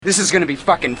This is gonna be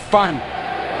fucking fun.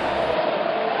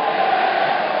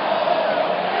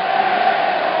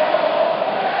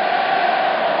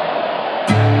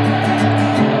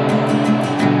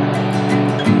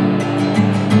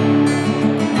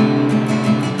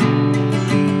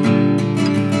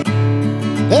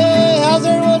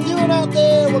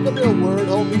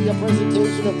 Media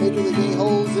presentation of Major League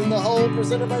A-Holes in the Hole,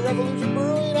 presented by Revolution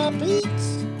Brewing on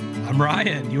Peaks. I'm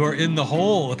Ryan. You are in the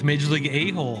hole with Major League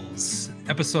A-Holes,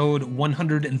 episode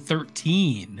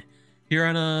 113, here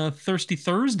on a Thirsty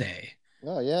Thursday.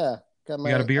 Oh, yeah. You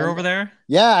got a beer over there?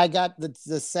 Yeah, I got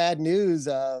the sad news.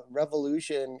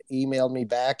 Revolution emailed me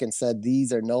back and said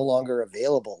these are no longer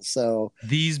available. So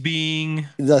these being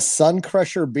the Sun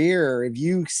Crusher beer, if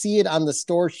you see it on the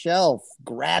store shelf,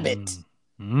 grab it.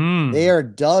 They are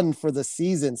done for the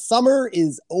season. Summer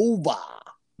is over.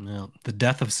 Well, the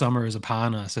death of summer is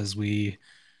upon us as we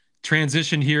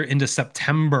transition here into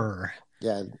September.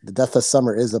 Yeah, the death of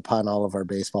summer is upon all of our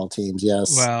baseball teams,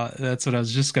 yes. Well, that's what I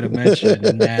was just going to mention.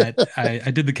 In that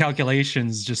I did the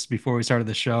calculations just before we started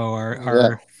the show.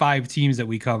 Our 5 teams that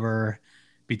we cover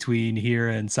between here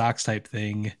and Sox type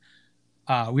thing,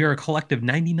 we are a collective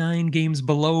 99 games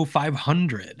below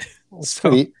 500.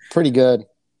 So pretty good.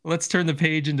 Let's turn the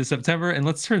page into September and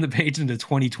let's turn the page into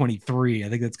 2023. I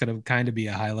think that's going to kind of be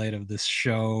a highlight of this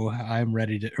show. I'm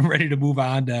ready to move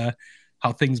on to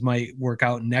how things might work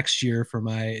out next year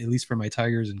at least for my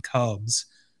Tigers and Cubs.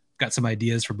 Got some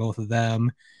ideas for both of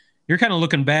them. You're kind of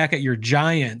looking back at your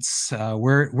Giants.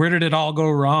 Where did it all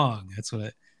go wrong? That's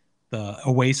what the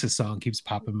Oasis song keeps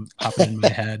popping in my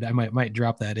head. I might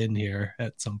drop that in here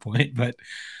at some point, but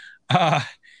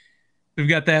we've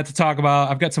got that to talk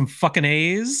about. I've got some fucking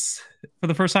A's for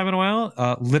the first time in a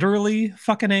while. Literally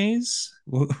fucking A's.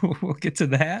 We'll get to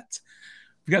that.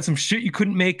 We've got some shit you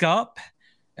couldn't make up,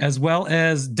 as well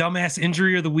as dumbass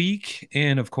injury of the week.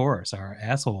 And of course, our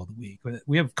asshole of the week.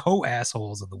 We have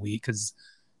co-assholes of the week because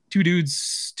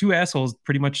two assholes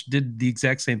pretty much did the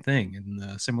exact same thing in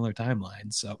a similar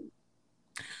timeline. So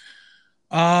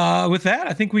with that,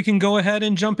 I think we can go ahead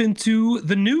and jump into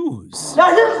the news. Now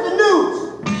here's the news.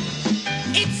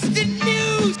 It's the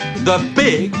news! The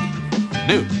big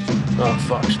news. Oh,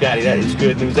 fuck, Scotty, that is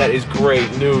good news. That is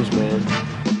great news, man.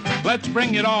 Let's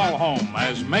bring it all home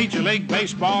as Major League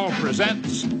Baseball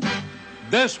presents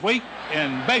This Week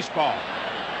in Baseball.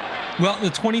 Well,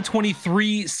 the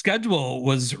 2023 schedule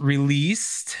was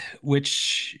released,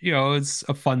 which, is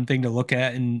a fun thing to look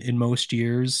at in most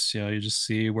years. You just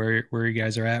see where you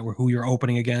guys are at, who you're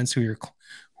opening against, who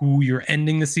you're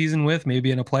ending the season with,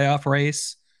 maybe in a playoff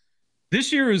race.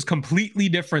 This year is completely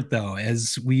different, though,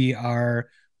 as we are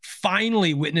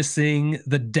finally witnessing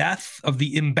the death of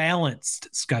the imbalanced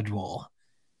schedule.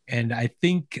 And I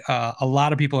think a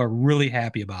lot of people are really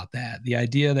happy about that. The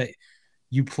idea that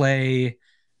you play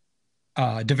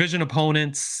division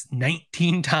opponents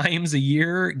 19 times a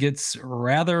year gets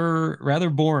rather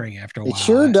boring after a while. It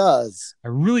sure does. I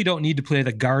really don't need to play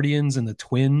the Guardians and the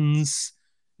Twins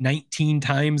 19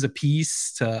 times a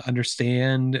piece to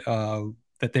understand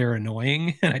that they're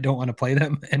annoying and I don't want to play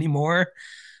them anymore.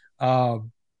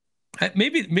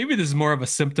 Maybe this is more of a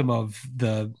symptom of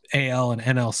the AL and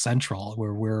NL Central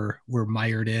where we're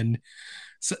mired in.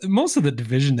 So most of the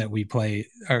division that we play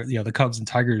are, the Cubs and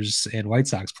Tigers and White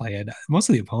Sox play, and most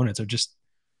of the opponents are just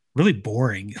really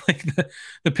boring. Like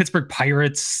the Pittsburgh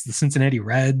Pirates, the Cincinnati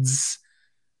Reds,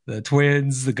 the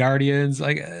Twins, the Guardians.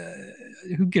 Like,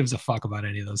 who gives a fuck about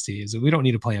any of those teams? We don't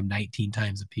need to play them 19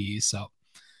 times a piece. So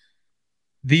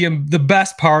the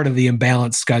best part of the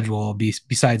imbalanced schedule,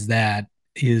 besides that,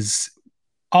 is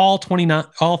all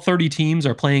 30 teams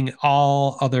are playing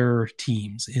all other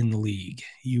teams in the league.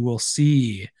 You will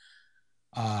see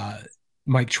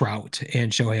Mike Trout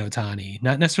and Shohei Ohtani,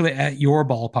 not necessarily at your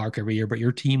ballpark every year, but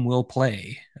your team will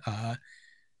play.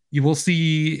 You will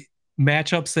see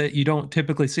matchups that you don't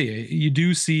typically see. You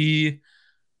do see,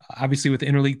 obviously, with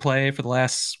interleague play for the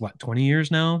last 20 years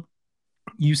now.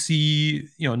 You see,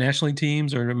 National League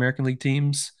teams or American League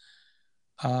teams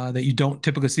that you don't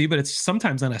typically see, but it's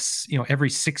sometimes on every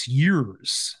 6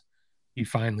 years you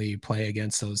finally play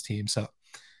against those teams. So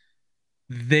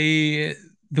the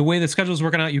way the schedule is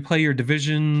working out, you play your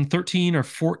division 13 or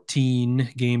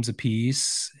 14 games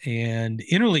apiece, and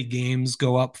interleague games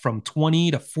go up from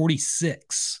 20 to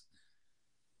 46.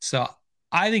 So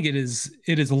I think it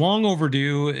is long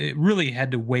overdue. It really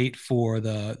had to wait for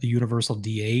the universal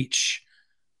DH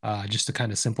just to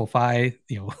kind of simplify,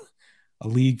 a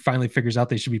league finally figures out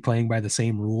they should be playing by the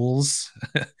same rules.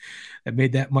 It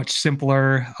made that much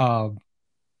simpler.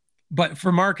 But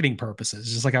for marketing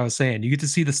purposes, just like I was saying, you get to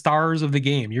see the stars of the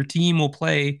game. Your team will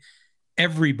play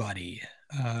everybody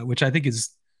which I think is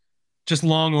just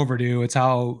long overdue. It's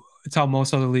how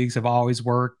most other leagues have always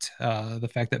worked. The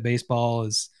fact that baseball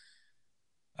is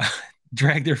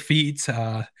dragged their feet.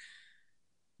 I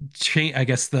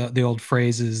guess the old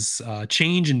phrase is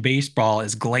change in baseball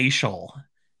is glacial.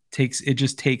 It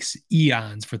just takes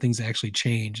eons for things to actually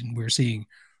change, and we're seeing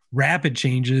rapid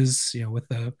changes, with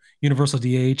the universal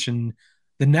DH and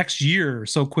the next year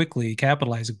so quickly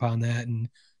capitalizing upon that and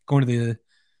going to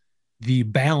the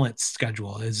balanced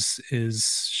schedule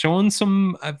is showing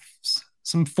some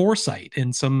foresight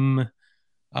and some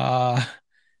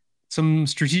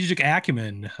strategic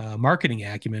acumen, marketing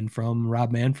acumen from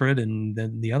Rob Manfred and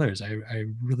then the others. I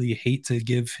really hate to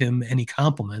give him any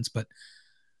compliments, but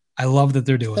I love that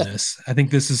they're doing this. I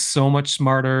think this is so much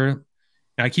smarter.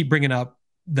 I keep bringing up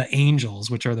the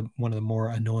Angels, which are one of the more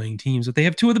annoying teams, but they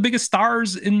have two of the biggest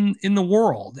stars in the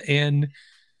world. And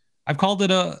I've called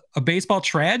it a baseball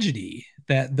tragedy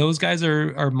that those guys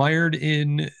are mired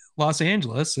in Los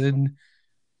Angeles. And,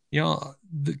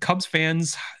 the Cubs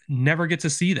fans never get to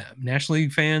see them. National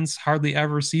League fans hardly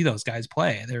ever see those guys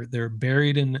play. They're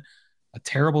buried in a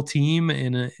terrible team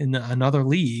in another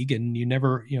league, and you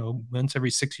never, once every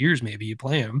 6 years maybe you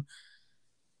play them.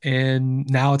 And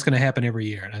now it's going to happen every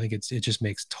year, and I think it just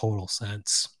makes total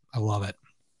sense. I love it.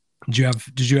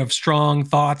 Did you have strong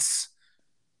thoughts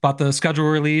about the schedule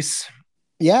release?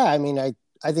 Yeah, I mean, I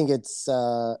think it's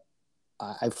I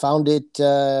found it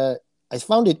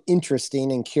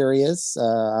interesting and curious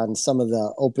on some of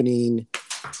the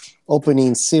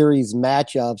opening series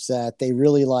matchups that they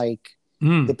really like.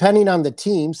 Depending on the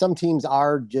team, some teams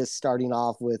are just starting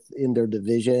off in their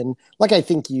division. Like I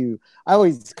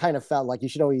always kind of felt like you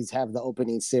should always have the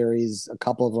opening series. A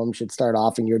couple of them should start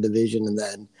off in your division and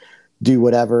then do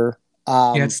whatever.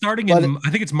 It's starting I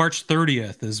think it's March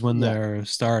 30th is when they're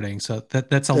starting. So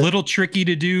that's a little tricky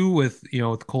to do with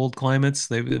cold climates.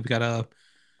 They've got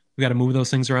to move those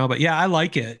things around. But yeah, I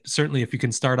like it. Certainly if you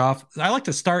can start off, I like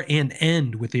to start and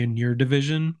end within your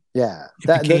division. Yeah.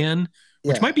 If you can.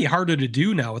 Which might be harder to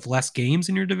do now with less games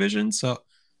in your division. So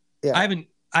I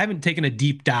haven't taken a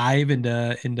deep dive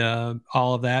into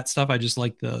all of that stuff. I just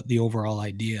like the overall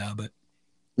idea. But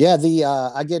yeah,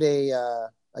 I get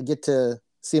to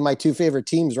see my two favorite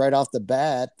teams right off the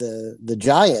bat, the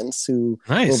Giants, who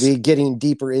will be getting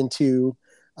deeper into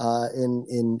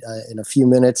in a few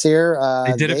minutes here.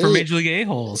 They did it for Major League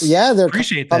A-holes. Yeah,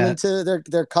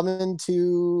 they're coming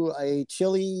to a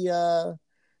chilly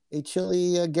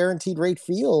guaranteed rate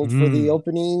field for the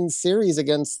opening series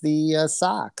against the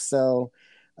Sox. So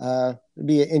it'd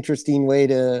be an interesting way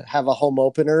to have a home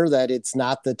opener that it's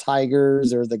not the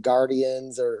Tigers or the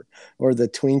Guardians or the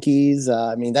Twinkies.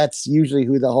 I mean, that's usually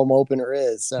who the home opener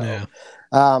is. So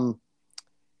in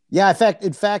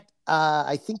fact,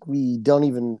 I think we don't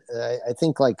even. I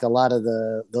think like a lot of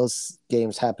those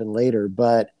games happen later,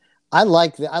 but I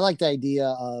like the idea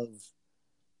of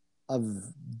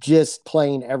just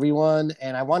playing everyone,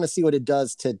 and I want to see what it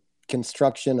does to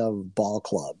construction of ball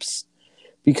clubs,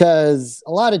 because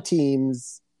a lot of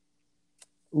teams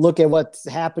look at what's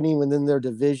happening within their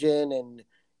division, and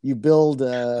you do build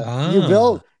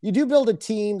a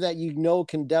team that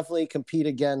can definitely compete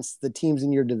against the teams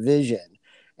in your division.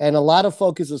 And a lot of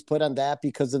focus was put on that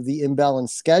because of the imbalanced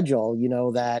schedule,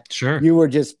 that you were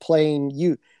just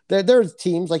playing there's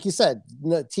teams, like you said,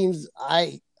 teams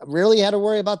I really had to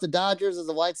worry about the Dodgers as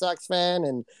a White Sox fan,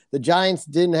 and the Giants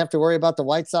didn't have to worry about the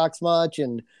White Sox much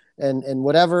and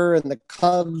whatever. And the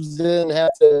Cubs didn't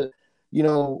have to,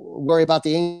 worry about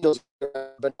the Angels.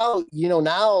 But now,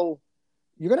 now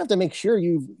you're going to have to make sure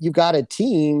you've got a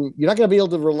team. You're not going to be able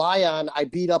to rely on, I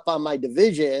beat up on my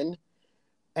division,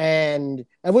 and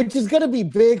which is going to be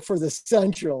big for the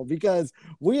Central, because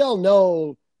we all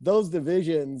know those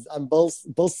divisions on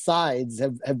both sides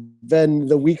have been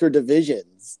the weaker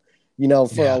divisions,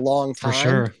 for a long time. For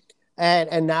sure.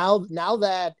 And now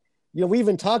that, we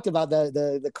even talked about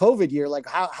the COVID year, like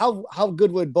how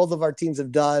good would both of our teams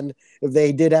have done if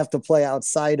they did have to play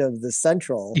outside of the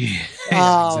Central?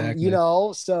 Exactly.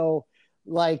 So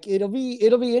like it'll be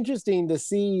interesting to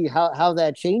see how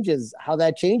that changes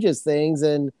things,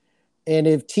 and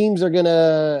if teams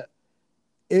are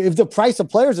if the price of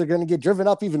players are going to get driven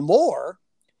up even more,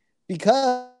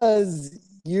 because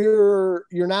you're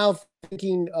now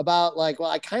thinking about like, well,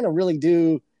 I kind of really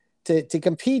do to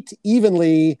compete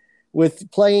evenly with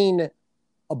playing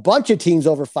a bunch of teams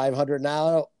over 500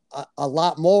 now, a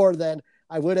lot more than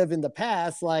I would have in the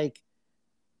past. Like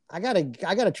I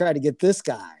gotta try to get this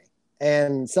guy.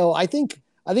 And so I think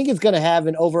it's going to have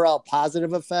an overall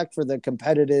positive effect for the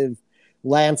competitive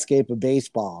landscape of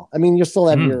baseball. I mean, you still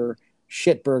have your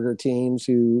shitburger teams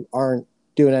who aren't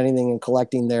doing anything and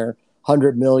collecting their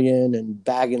 100 million and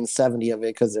bagging 70 of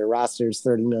it because their roster is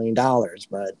 $30 million.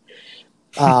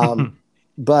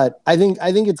 But I think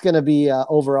it's going to be an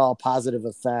overall positive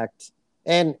effect.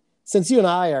 And since you and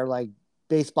I are like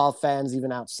baseball fans,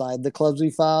 even outside the clubs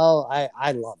we follow,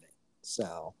 I love it.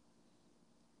 So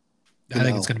I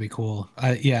think it's going to be cool.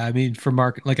 I mean,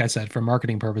 like I said, for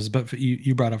marketing purposes, but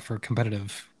you brought up for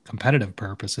competitive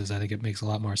purposes, I think it makes a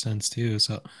lot more sense too.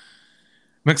 So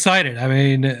I'm excited. I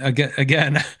mean,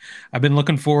 again, I've been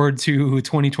looking forward to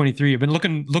 2023. I've been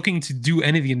looking to do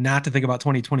anything and not to think about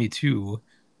 2022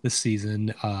 this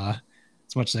season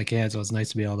as much as I can. So it's nice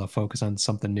to be able to focus on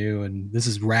something new. And this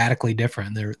is radically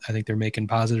different. I think they're making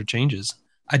positive changes.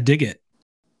 I dig it.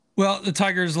 Well, the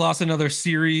Tigers lost another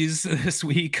series this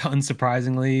week,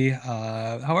 unsurprisingly.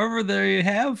 However, they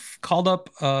have called up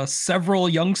several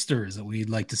youngsters that we'd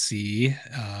like to see.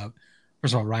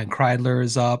 First of all, Ryan Kreidler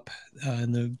is up,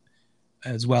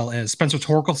 as well as Spencer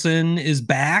Torkelson is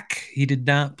back. He did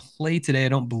not play today, I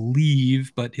don't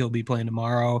believe, but he'll be playing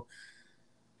tomorrow.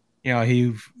 You know,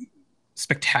 he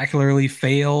spectacularly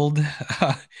failed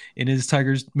in his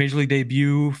Tigers major league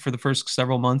debut for the first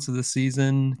several months of the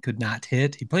season. Could not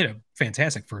hit. He played a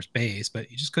fantastic first base, but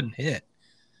he just couldn't hit.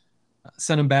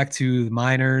 Sent him back to the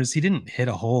minors. He didn't hit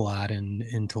a whole lot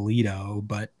in Toledo,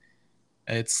 but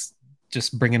it's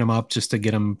just bringing him up just to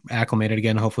get him acclimated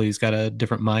again. Hopefully he's got a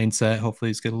different mindset. Hopefully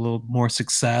he's got a little more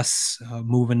success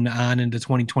moving on into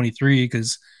 2023,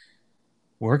 because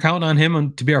we're counting on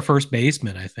him to be our first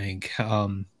baseman, I think.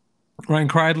 Ryan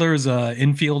Kreidler is an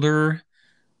infielder.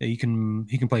 He can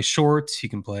play short. He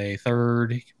can play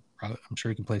third. I'm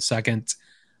sure he can play second.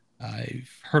 I've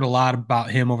heard a lot about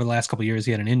him over the last couple of years.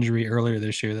 He had an injury earlier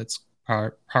this year. That's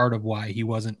part of why he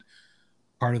wasn't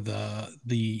part of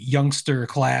the youngster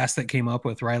class that came up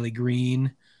with Riley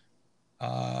Green.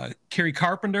 Kerry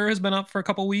Carpenter has been up for a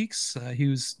couple weeks. He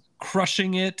was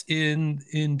crushing it in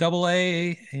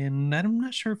AA, and I'm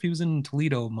not sure if he was in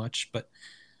Toledo much, but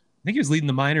I think he was leading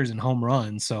the minors in home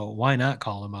runs, so why not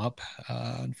call him up?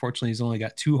 Unfortunately, he's only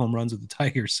got 2 home runs with the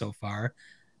Tigers so far,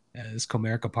 as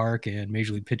Comerica Park and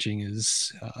Major League Pitching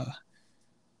has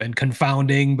been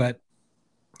confounding, but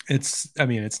it's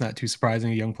not too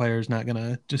surprising. A young player is not going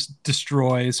to just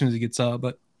destroy as soon as he gets up,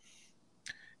 but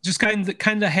just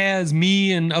kind of has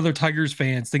me and other Tigers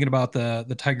fans thinking about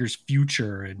the Tigers'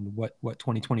 future and what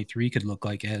 2023 could look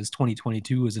like, as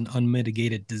 2022 is an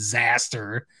unmitigated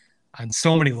disaster on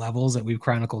so many levels that we've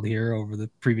chronicled here over the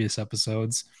previous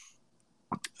episodes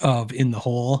of In the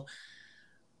Hole.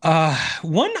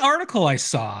 One article I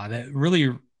saw that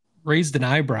really raised an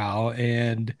eyebrow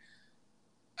and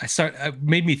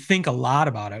made me think a lot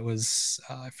about it was,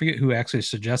 I forget who actually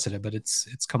suggested it, but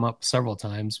it's come up several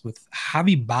times, with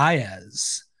Javi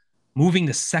Baez moving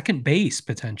to second base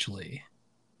potentially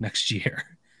next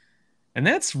year. And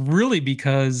that's really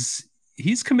because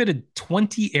he's committed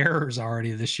 20 errors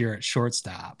already this year at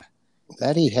shortstop.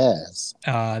 That he has.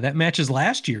 That matches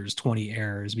last year's 20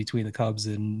 errors between the Cubs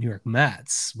and New York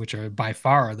Mets, which are by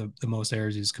far the most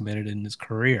errors he's committed in his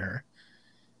career.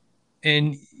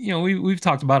 And, you know, we've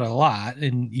talked about it a lot,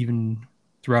 and even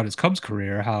throughout his Cubs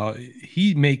career, how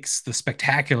he makes the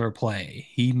spectacular play.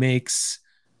 He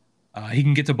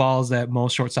can get to balls that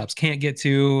most shortstops can't get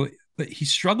to, but he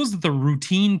struggles with the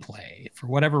routine play for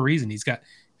whatever reason. He's got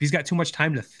too much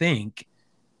time to think.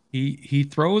 He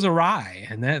throws awry,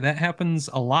 and that happens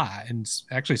a lot. And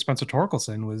actually, Spencer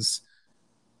Torkelson was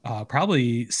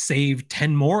probably saved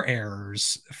 10 more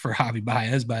errors for Javi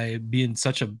Baez by being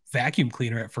such a vacuum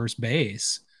cleaner at first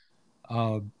base.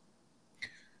 So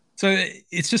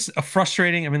it's just a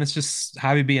frustrating. I mean, it's just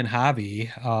Javi being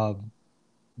Javi.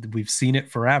 We've seen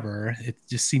it forever. It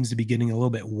just seems to be getting a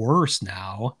little bit worse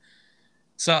now.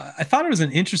 So I thought it was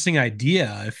an interesting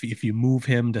idea. If you move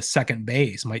him to second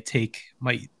base, might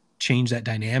change that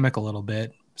dynamic a little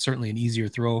bit. Certainly an easier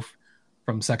throw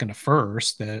from second to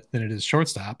first than it is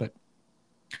shortstop. But,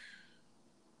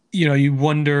 you know, you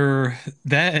wonder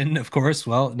then, of course,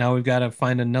 well, now we've got to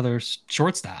find another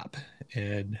shortstop.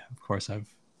 And of course, I've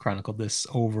chronicled this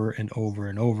over and over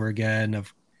and over again.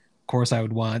 Of course, I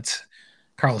would want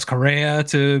Carlos Correa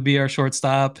to be our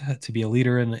shortstop, to be a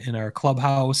leader in our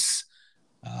clubhouse.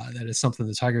 That is something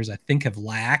the Tigers, I think, have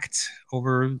lacked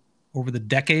over the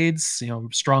decades, you know,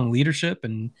 strong leadership,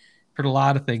 and heard a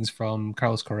lot of things from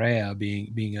Carlos Correa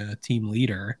being a team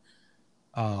leader.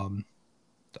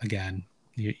 Again,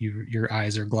 your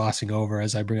eyes are glossing over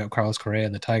as I bring up Carlos Correa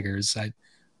and the Tigers. I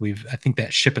think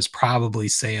that ship has probably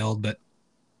sailed, but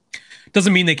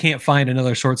doesn't mean they can't find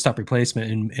another shortstop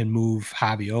replacement and move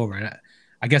Javi over. And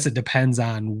I guess it depends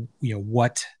on, you know,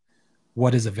 what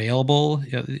what is available.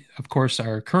 Of course,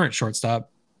 our current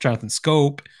shortstop, Jonathan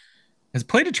Scope, has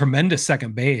played a tremendous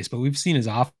second base, but we've seen his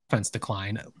offense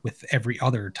decline with every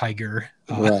other Tiger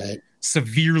Right.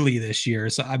 severely this year.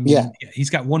 So, I Yeah. mean, he's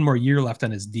got one more year left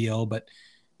on his deal, but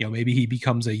maybe he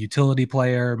becomes a utility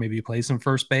player, maybe he plays some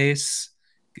first base,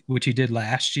 which he did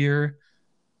last year.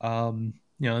 And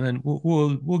then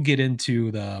we'll get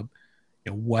into the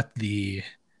what the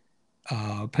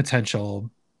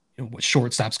potential what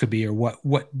shortstops could be, or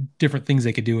what different things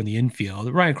they could do in the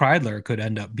infield. Ryan Kreidler could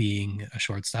end up being a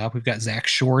shortstop. We've got Zach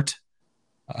Short.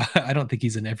 I don't think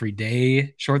he's an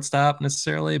everyday shortstop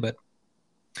necessarily, but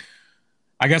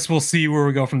I guess we'll see where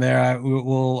we go from there.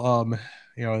 We'll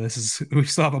we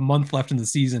still have a month left in the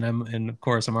season. And of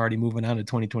course I'm already moving on to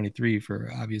 2023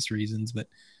 for obvious reasons, but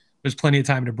there's plenty of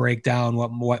time to break down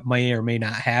what may or may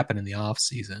not happen in the off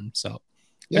season. So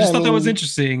I just thought that was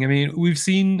interesting. I mean, we've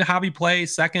seen Javi play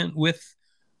second with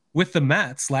the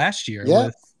Mets last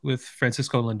year with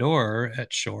Francisco Lindor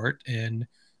at short, and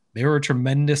they were a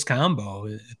tremendous combo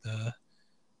at the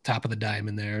top of the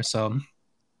diamond there. So,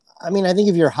 I mean, I think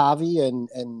if you're Javi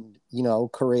and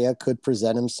Correa could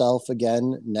present himself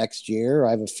again next year,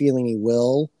 I have a feeling he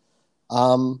will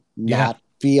not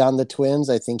be on the Twins.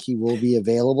 I think he will be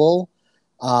available.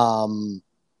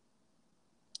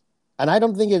 And I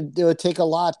don't think it would take a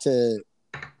lot to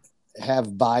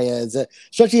have Baez,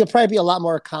 especially he'll probably be a lot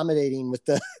more accommodating with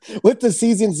the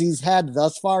seasons he's had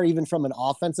thus far, even from an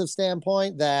offensive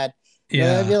standpoint, that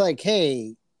I'd be like,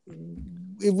 hey,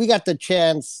 if we got the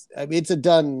chance, I mean, it's a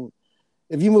done.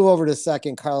 If you move over to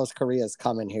second, Carlos Correa is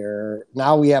coming here.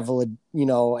 Now we have, and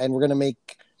we're going to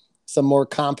make some more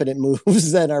competent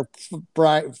moves than our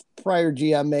prior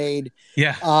GM made.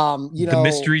 Yeah. The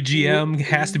mystery GM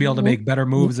has to be able to make better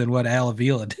moves than what Al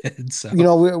Avila did. So,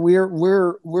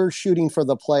 we're shooting for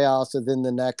the playoffs within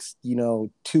the next, 2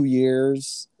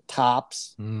 years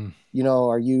tops.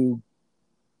 Are you,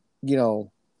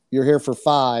 you're here for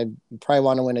 5, you probably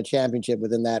want to win a championship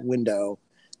within that window.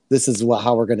 This is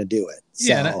how we're going to do it.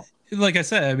 So. Yeah. Like I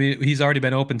said, I mean, he's already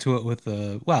been open to it with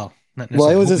it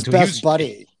was his best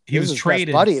buddy. He was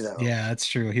traded. Buddy, though. Yeah, that's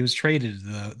true. He was traded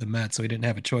to the Mets, so he didn't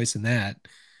have a choice in that.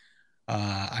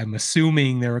 I'm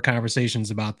assuming there were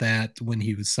conversations about that when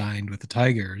he was signed with the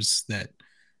Tigers. That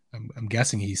I'm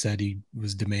guessing he said he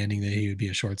was demanding that he would be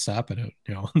a shortstop, and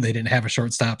they didn't have a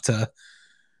shortstop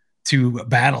to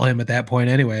battle him at that point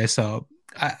anyway. So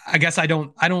I guess I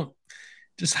don't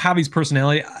just Javi's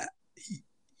personality.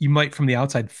 You might from the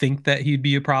outside think that he'd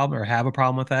be a problem or have a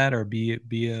problem with that, or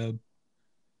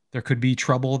there could be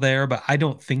trouble there, but I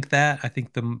don't think that. I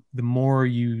think the more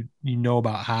you know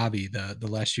about Javi,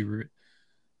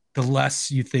 the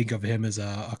less you think of him as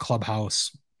a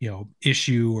clubhouse,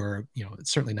 issue, or,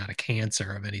 it's certainly not a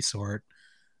cancer of any sort.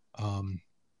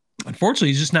 Unfortunately,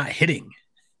 he's just not hitting,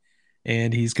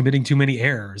 and he's committing too many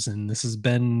errors. And this has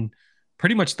been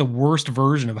pretty much the worst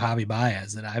version of Javi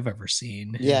Baez that I've ever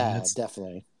seen. Yeah,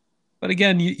 definitely. But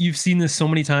again, you've seen this so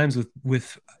many times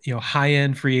with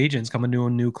high-end free agents coming to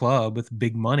a new club with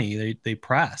big money. They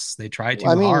press. They try too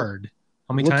hard.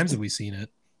 How many times have we seen it?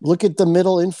 Look at the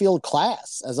middle infield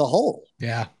class as a whole.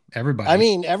 Yeah, everybody. I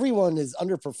mean, everyone is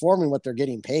underperforming what they're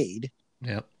getting paid.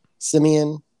 Yep.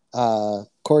 Simeon,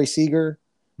 Corey Seager,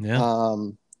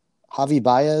 Javi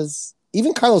Baez,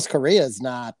 even Carlos Correa is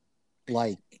not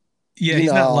like. Yeah,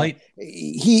 he's not light.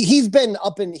 He's been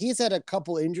up and he's had a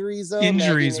couple injuries though.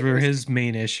 Injuries were his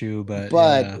main issue, but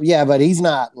he's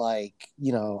not like,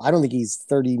 I don't think he's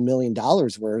 $30 million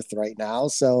worth right now.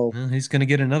 So he's going to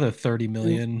get another 30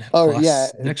 million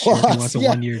next year if he wants a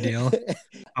 1-year deal.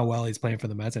 How well he's playing for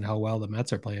the Mets and how well the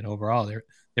Mets are playing overall.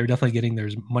 They're definitely getting their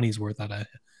money's worth out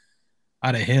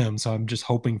of him. So I'm just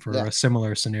hoping for a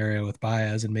similar scenario with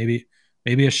Baez, and maybe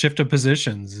a shift of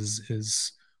positions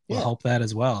is will help that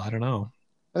as well. I don't know.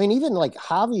 I mean, even like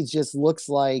Javi just looks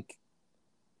like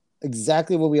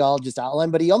exactly what we all just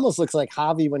outlined, but he almost looks like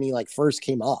Javi when he like first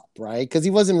came up, right? Because he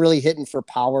wasn't really hitting for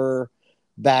power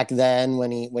back then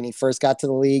when he first got to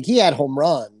the league. He had home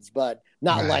runs, but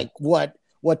not like what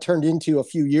turned into a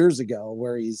few years ago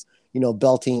where he's,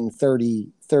 belting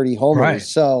 30 homers. Right.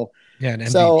 So an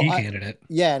MVP candidate.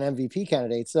 An MVP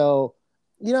candidate. So,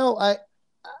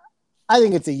 I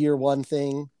think it's a year one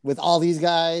thing with all these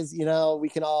guys. We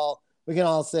can all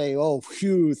say, "Oh,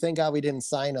 phew, thank God we didn't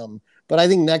sign them." But I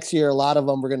think next year a lot of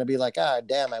them are going to be like, "Ah,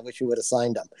 damn, I wish we would have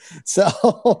signed them."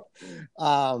 So,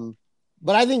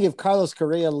 but I think if Carlos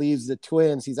Correa leaves the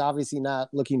Twins, he's obviously not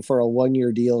looking for a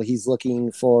 1-year deal. He's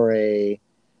looking for a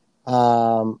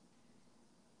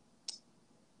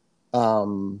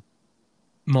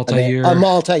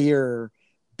multi-year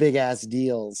big ass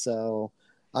deal. So.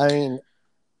 I mean,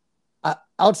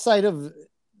 outside of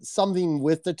something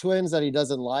with the Twins that he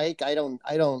doesn't like, I don't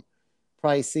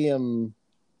probably see him.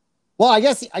 Well, I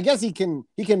guess he can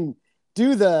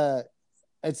do the.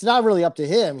 It's not really up to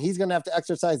him. He's going to have to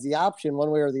exercise the option one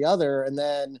way or the other, and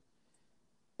then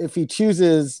if he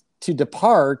chooses to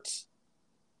depart,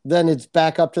 then it's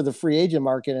back up to the free agent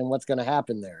market and what's going to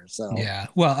happen there. So yeah,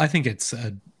 well, I think it's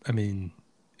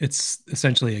it's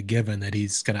essentially a given that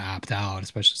he's going to opt out,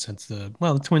 especially since the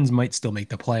Twins might still make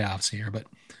the playoffs here, but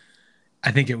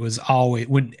I think it was always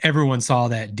when everyone saw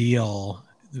that deal,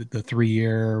 the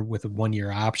 3-year with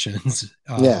 1-year options.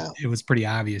 It was pretty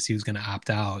obvious he was going to opt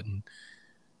out, and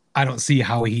I don't see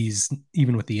how he's,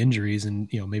 even with the injuries and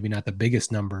maybe not the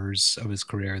biggest numbers of his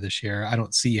career this year, I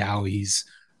don't see how he's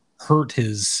hurt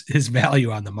his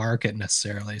value on the market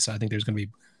necessarily. So I think there's going to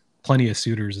be plenty of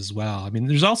suitors as well. I mean,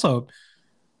 there's also,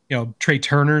 Trey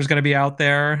Turner is going to be out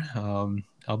there.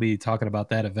 I'll be talking about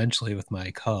that eventually with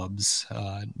my Cubs.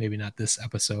 Maybe not this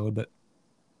episode, but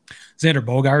Xander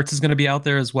Bogaerts is going to be out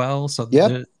there as well. So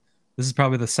this is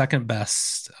probably the second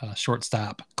best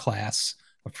shortstop class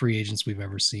of free agents we've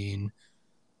ever seen.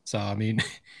 So, I mean,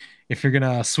 if you're going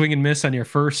to swing and miss on your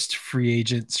first free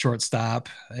agent shortstop,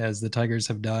 as the Tigers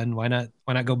have done, why not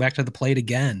go back to the plate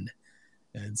again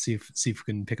and see if we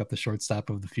can pick up the shortstop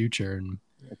of the future? And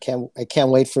I can't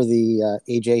wait for the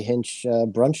AJ Hinch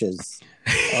brunches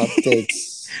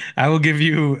updates. I will give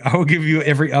you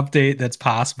every update that's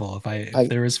possible. If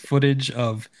there is footage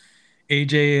of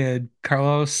AJ and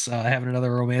Carlos having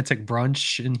another romantic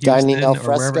brunch in Houston or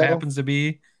wherever it happens to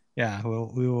be,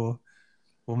 we'll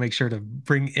make sure to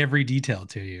bring every detail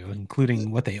to you,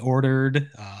 including what they ordered,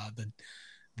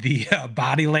 the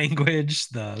body language,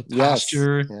 the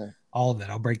posture, all of that.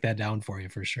 I'll break that down for you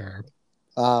for sure.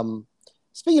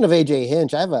 Speaking of AJ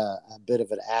Hinch, I have a bit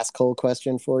of an asshole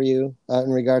question for you in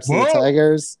regards to the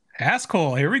Tigers.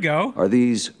 Asshole, here we go. Are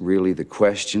these really the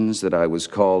questions that I was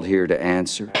called here to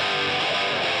answer?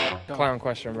 Clown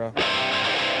question, bro.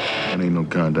 That ain't no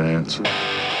kind of answer.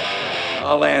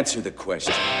 I'll answer the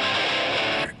question.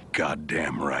 You're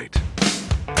goddamn right.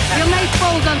 You may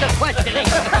fold under questioning.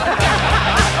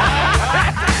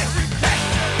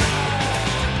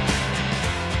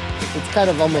 It's kind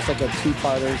of almost like a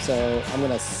two-parter, so I'm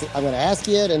gonna ask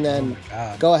you it and then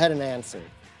go ahead and answer.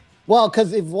 Well,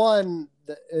 because if one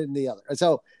and the other.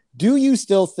 So, do you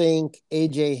still think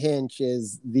AJ Hinch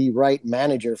is the right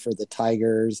manager for the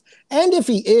Tigers? And if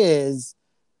he is,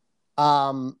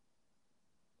 or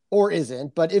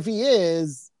isn't, but if he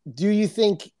is, do you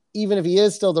think even if he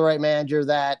is still the right manager,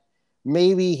 that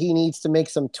maybe he needs to make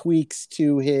some tweaks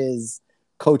to his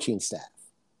coaching staff?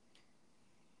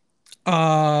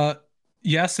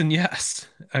 Yes and yes.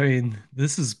 I mean,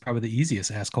 this is probably the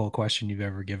easiest asshole question you've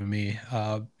ever given me.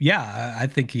 Yeah, I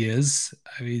think he is.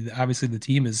 I mean, obviously the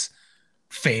team has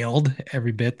failed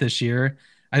every bit this year.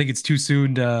 I think it's too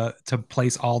soon to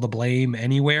place all the blame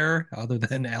anywhere other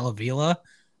than Al Avila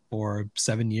for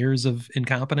 7 years of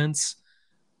incompetence.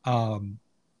 But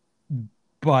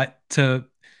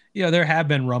there have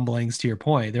been rumblings, to your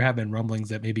point. There have been rumblings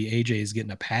that maybe AJ is getting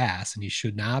a pass and he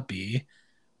should not be.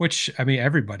 Which, I mean,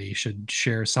 everybody should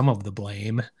share some of the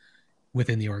blame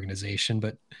within the organization,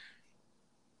 but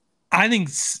I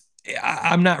think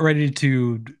I'm not ready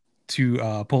to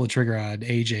pull the trigger on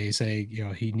AJ. Say,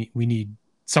 we need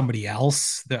somebody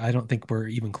else. I don't think we're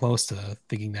even close to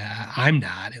thinking that. I'm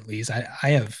not, at least. I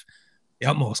have the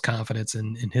utmost confidence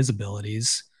in his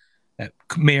abilities. That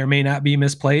may or may not be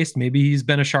misplaced. Maybe he's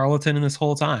been a charlatan in this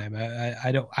whole time.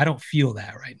 I don't feel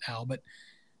that right now. But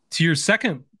to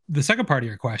the second part of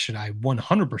your question, I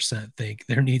 100% think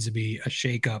there needs to be a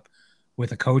shakeup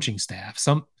with a coaching staff.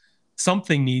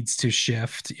 Something needs to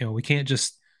shift. We can't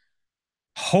just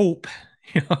hope.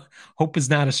 Hope is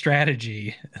not a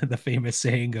strategy. The famous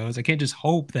saying goes. I can't just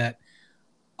hope that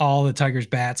all the Tigers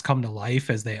bats come to life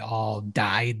as they all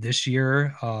died this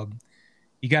year.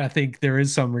 You got to think there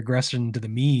is some regression to the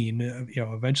mean.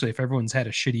 Eventually, if everyone's had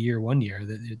a shitty year one year,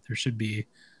 there should be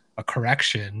a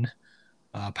correction.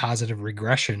 Positive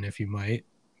regression, if you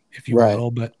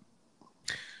will. But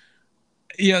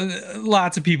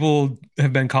lots of people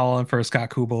have been calling for Scott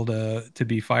Kubel to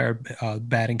be fired,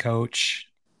 batting coach.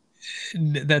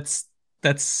 That's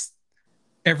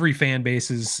every fan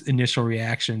base's initial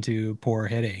reaction to poor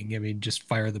hitting. I mean, just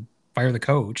fire the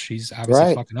coach. He's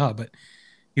obviously fucking up, but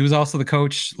he was also the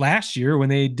coach last year when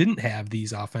they didn't have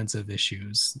these offensive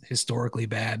issues, historically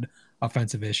bad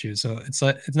offensive issues. So it's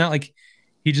not like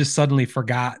he just suddenly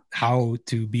forgot how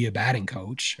to be a batting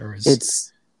coach or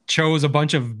chose a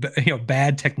bunch of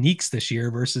bad techniques this year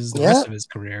versus the rest of his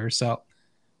career. So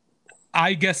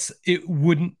I guess it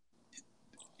wouldn't.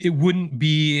 it wouldn't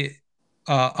be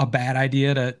a bad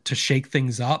idea to shake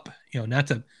things up, not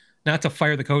to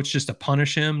fire the coach just to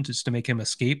punish him, just to make him a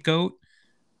scapegoat.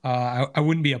 I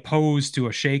wouldn't be opposed to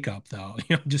a shakeup though,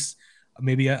 just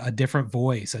maybe a different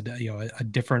voice, a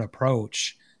different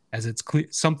approach, as it's clear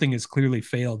something has clearly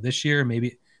failed this year.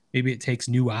 Maybe it takes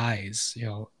new eyes,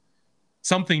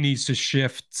 something needs to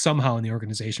shift somehow in the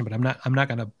organization, but I'm not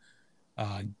going to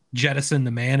jettison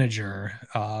the manager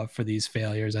for these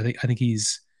failures. I think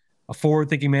he's a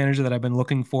forward-thinking manager that I've been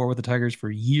looking for with the Tigers for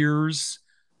years.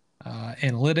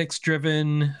 Analytics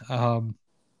driven.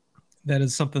 That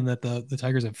is something that the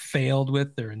Tigers have failed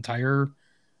with their entire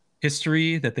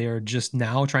history, that they are just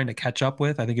now trying to catch up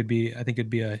with. I think it'd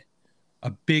be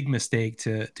a big mistake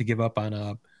to give up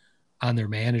on their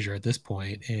manager at this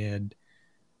point. And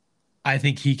I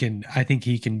think he can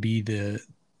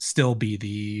still be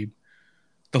the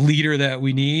leader that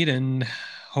we need and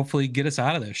hopefully get us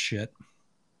out of this shit.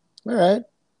 All right.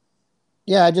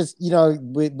 Yeah, I just,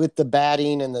 with the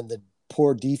batting and then the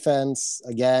poor defense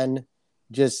again,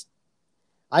 just,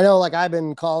 I know, like, I've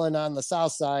been calling on the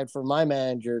South Side for my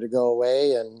manager to go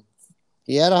away, and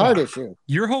he had a heart issue.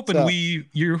 You're hoping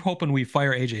we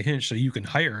fire AJ Hinch so you can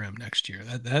hire him next year.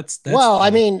 That's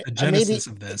the genesis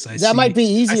of this. Might be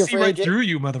easier for right AJ. Through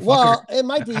you, motherfucker. Well, it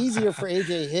might be easier for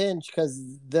AJ Hinch because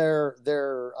they're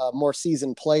more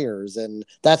seasoned players, and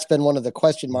that's been one of the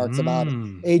question marks about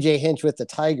AJ Hinch with the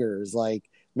Tigers. Like,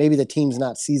 maybe the team's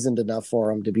not seasoned enough for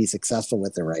him to be successful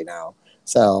with it right now.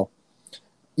 So,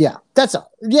 yeah, that's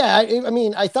all. Yeah, I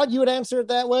mean, I thought you would answer it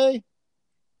that way.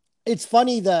 It's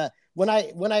funny when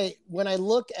I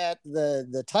look at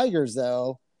the Tigers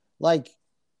though, like,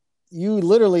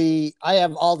 I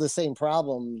have all the same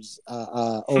problems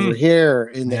over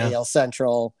here in the AL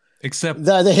Central. Except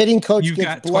the hitting coach you've gets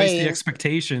got blamed. Twice the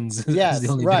expectations. Yes, is the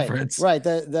only right, difference. right.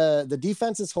 The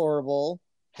defense is horrible,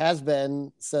 has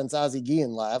been since Ozzie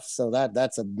Guillen left, so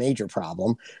that's a major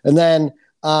problem. And then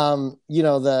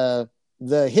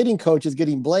the hitting coach is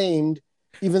getting blamed,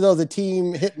 even though the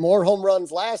team hit more home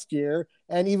runs last year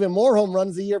and even more home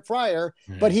runs the year prior,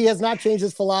 but he has not changed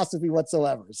his philosophy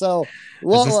whatsoever. So,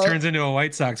 this turns into a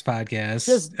White Sox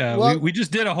podcast. We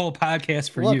just did a whole podcast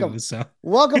for you. So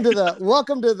welcome to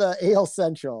the AL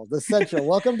Central, the Central.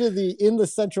 Welcome to the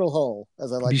Central hole,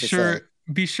 as I like to say.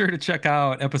 Be sure to check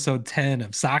out episode 10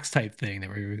 of Sox Type Thing that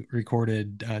we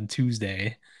recorded on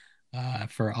Tuesday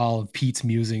for all of Pete's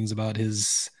musings about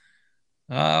his.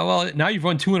 Now you've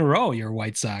won 2 in a row, you're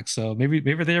White Sox. So maybe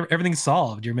everything's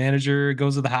solved. Your manager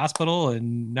goes to the hospital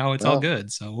and now it's all good.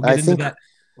 So we'll get into that.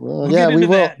 We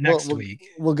will next week.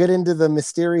 We'll get into the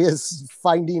mysterious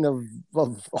finding of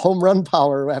home run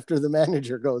power after the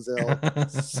manager goes ill.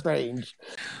 Strange.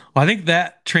 Well, I think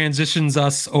that transitions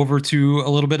us over to a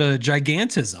little bit of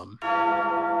gigantism.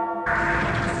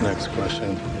 Next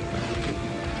question.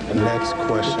 The next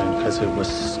question, because it was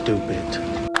stupid.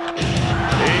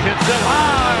 He hits it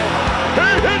high. He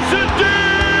hits it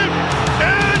deep.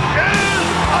 It is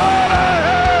out of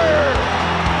here.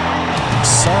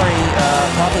 Sorry,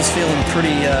 Papa's feeling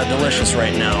pretty delicious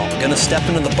right now. Gonna step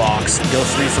into the box, go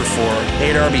 3 for 4,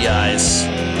 8 RBIs.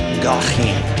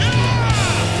 Gahim.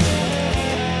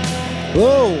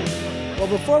 Whoa. Well,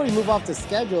 before we move off the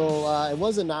schedule, it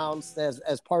was announced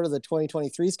as part of the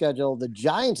 2023 schedule, the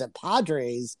Giants and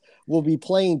Padres will be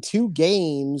playing 2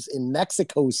 games in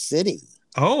Mexico City.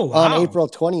 Oh, wow. On April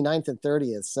 29th and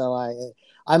 30th. So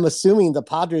I'm assuming the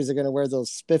Padres are going to wear those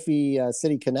spiffy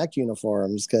City Connect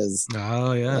uniforms because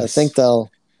I think they'll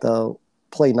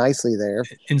play nicely there.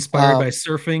 Inspired by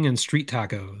surfing and street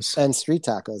tacos.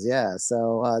 Yeah.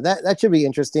 So that should be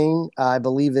interesting. I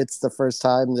believe it's the first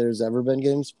time there's ever been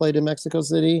games played in Mexico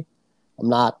City.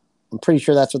 I'm pretty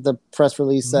sure that's what the press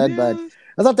release said, but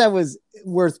I thought that was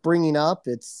worth bringing up.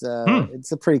 It's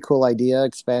a pretty cool idea,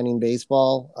 expanding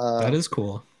baseball. That is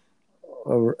cool.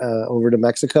 Over to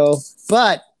Mexico.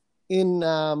 But in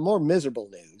more miserable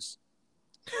news,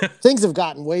 things have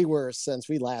gotten way worse since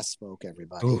we last spoke,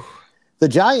 everybody. Ooh. The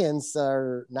Giants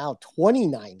are now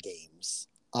 29 games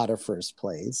out of first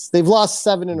place. They've lost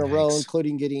 7 in a row,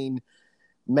 including getting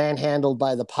manhandled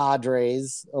by the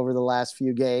Padres over the last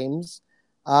few games.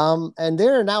 And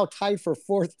they're now tied for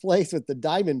 4th place with the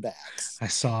Diamondbacks. I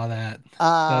saw that.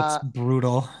 That's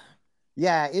brutal.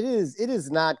 Yeah, it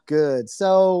is not good.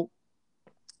 So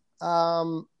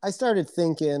I started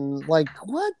thinking, like,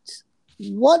 what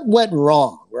went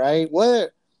wrong, right?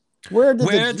 Where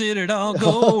did it all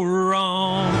go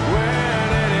wrong?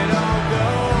 Where did it all go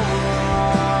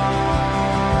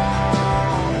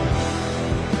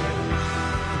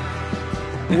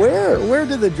wrong? Where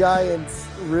did the Giants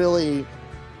really?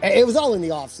 It was all in the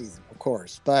offseason, of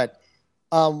course, but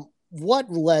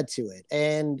what led to it?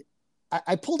 And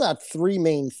I pulled out three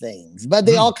main things, but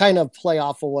they all kind of play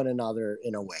off of one another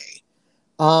in a way.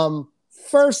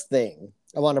 First thing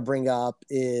I want to bring up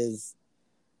is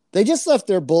they just left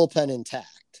their bullpen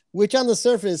intact, which on the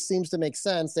surface seems to make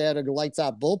sense. They had a lights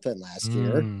out bullpen last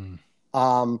year.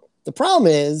 The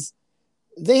problem is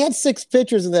they had 6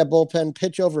 pitchers in that bullpen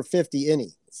pitch over 50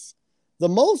 innings. The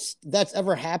most that's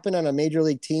ever happened on a major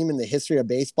league team in the history of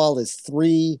baseball is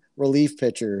 3 relief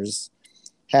pitchers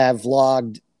have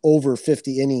logged over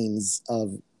 50 innings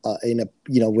of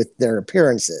with their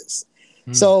appearances.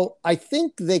 So I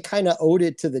think they kind of owed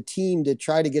it to the team to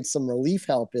try to get some relief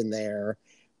help in there,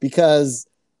 because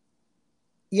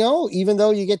even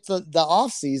though you get the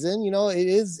off season,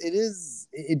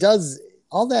 it does,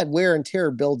 all that wear and tear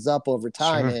builds up over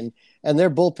time. Sure. And their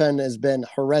bullpen has been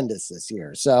horrendous this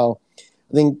year. So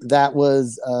I think that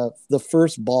was the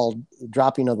first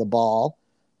dropping of the ball.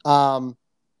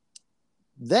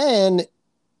 Then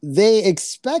they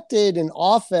expected an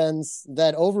offense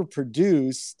that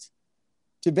overproduced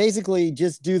to basically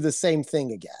just do the same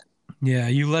thing again. Yeah,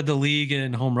 you led the league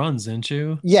in home runs, didn't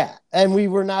you? Yeah, and we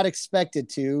were not expected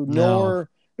to,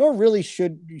 nor really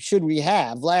should we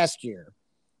have last year.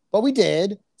 But we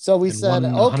did. So we said,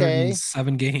 okay.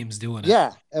 107 games doing it.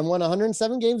 Yeah, and won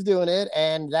 107 games doing it,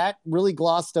 and that really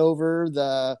glossed over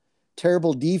the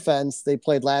terrible defense they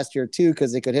played last year too,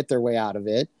 because they could hit their way out of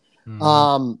it.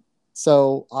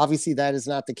 So obviously that is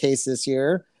not the case this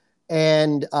year.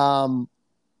 And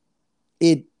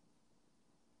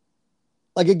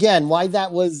again, why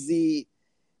that was the,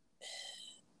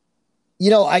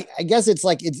 I guess it's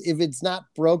like, if it's not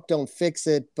broke, don't fix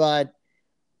it. But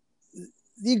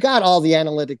you got all the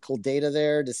analytical data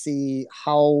there to see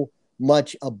how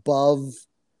much above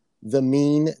the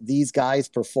mean these guys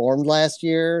performed last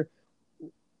year.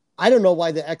 I don't know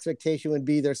why the expectation would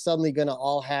be they're suddenly going to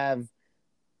all have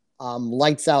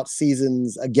lights out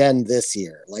seasons again this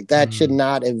year. Like that should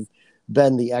not have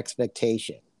been the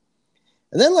expectation.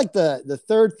 And then like the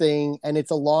third thing, and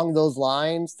it's along those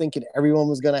lines, thinking everyone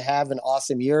was going to have an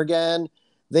awesome year again.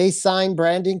 They signed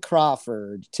Brandon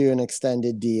Crawford to an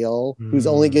extended deal, who's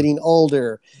only getting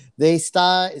older. They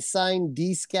signed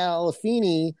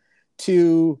DeScalafini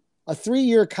to a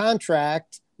 3-year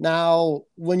contract. Now,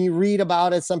 when you read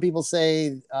about it, some people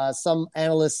say, some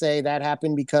analysts say that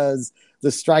happened because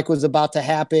the strike was about to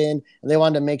happen, and they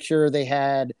wanted to make sure they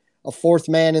had a fourth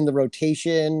man in the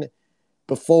rotation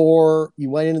before you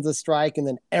went into the strike, and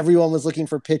then everyone was looking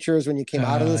for pitchers when you came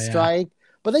out of the strike.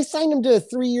 But they signed him to a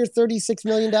 3-year, $36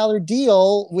 million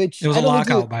deal, which it was a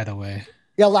lockout, by the way.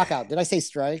 Yeah, lockout. Did I say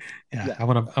strike? Yeah. I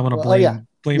want to blame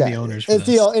the owners for this.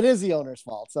 It is the owner's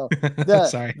fault. So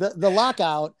Sorry. the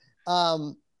lockout.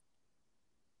 I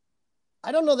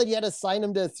don't know that you had to sign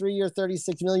him to a 3-year,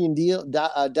 $36 million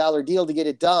dollar deal to get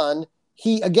it done.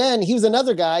 He was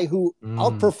another guy who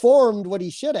outperformed what he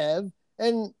should have,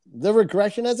 and the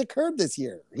regression has occurred this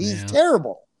year. He's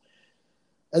terrible.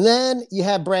 And then you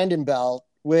have Brandon Belt,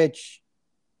 which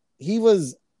he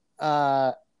was,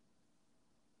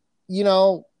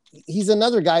 he's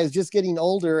another guy who's just getting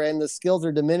older and the skills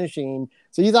are diminishing.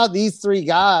 So you thought these 3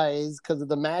 guys, because of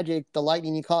the magic, the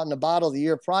lightning you caught in a bottle the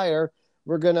year prior,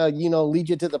 were going to, lead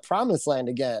you to the promised land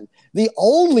again. The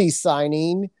only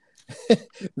signing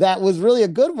that was really a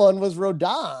good one was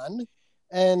Rodon.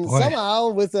 And somehow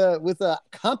with a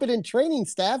competent training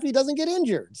staff, he doesn't get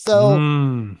injured. So,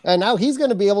 and now he's going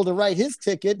to be able to write his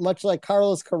ticket, much like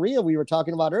Carlos Correa we were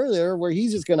talking about earlier, where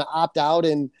he's just going to opt out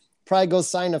and probably go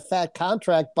sign a fat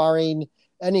contract, barring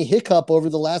any hiccup over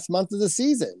the last month of the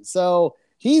season. So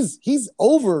he's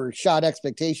overshot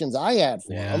expectations I had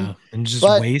for him, and just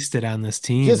wasted on this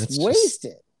team. Just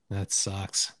wasted. That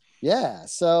sucks. Yeah.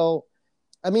 So,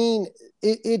 I mean,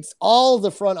 it's all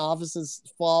the front office's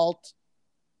fault.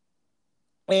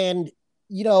 And,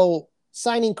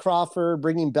 signing Crawford,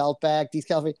 bringing Belt back,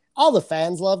 DeScalafini, all the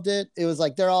fans loved it. It was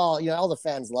like all the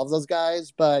fans love those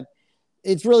guys, but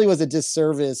it really was a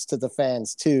disservice to the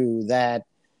fans too that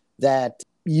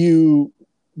you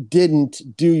didn't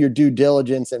do your due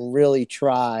diligence and really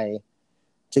try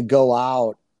to go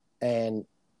out, and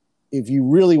if you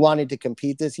really wanted to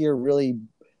compete this year, really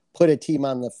put a team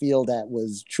on the field that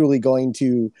was truly going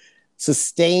to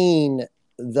sustain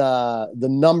the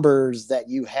numbers that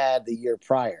you had the year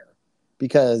prior.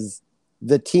 Because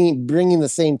the team, bringing the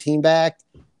same team back,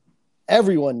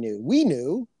 everyone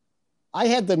knew. I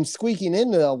had them squeaking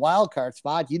into a wild card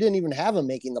spot. You didn't even have them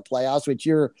making the playoffs, which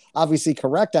you're obviously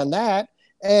correct on that.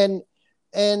 And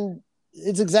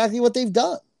it's exactly what they've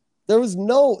done. There was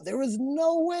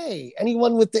no way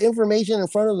anyone with the information in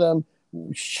front of them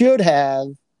should have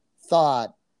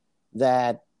thought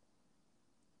that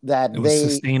It was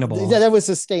sustainable. That was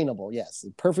sustainable. Yes,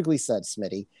 perfectly said,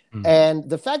 Smitty. And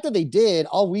the fact that they did,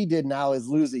 all we did now is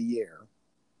lose a year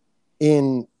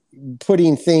in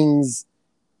putting things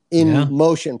in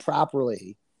motion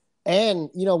properly. And,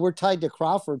 you know, we're tied to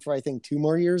Crawford for, I think, 2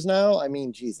 more years now. I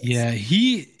mean, Jesus. Yeah,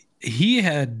 he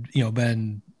had, you know,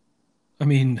 been, I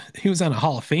mean, he was on a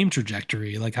Hall of Fame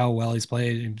trajectory, like how well he's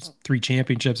played, 3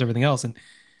 championships, everything else. And I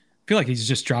feel like he's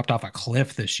just dropped off a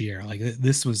cliff this year. Like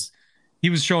he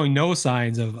was showing no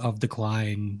signs of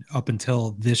decline up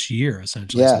until this year,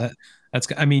 essentially. Yeah. So that's,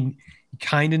 I mean, you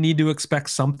kind of need to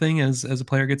expect something as a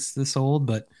player gets this old,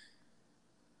 but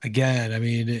again, I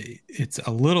mean, it's a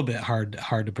little bit hard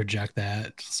to project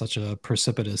that such a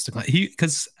precipitous decline.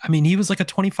 Because I mean, he was like a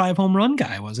 25 home run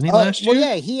guy, wasn't he last year? Well,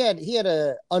 yeah, he had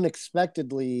a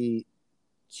unexpectedly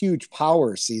huge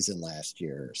power season last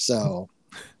year. So,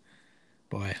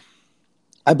 boy,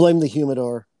 I blame the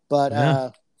humidor,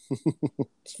 but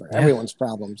it's for everyone's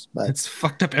problems. But it's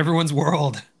fucked up everyone's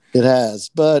world. It has,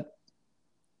 but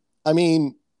I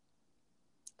mean,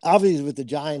 obviously with the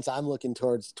Giants, I'm looking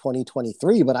towards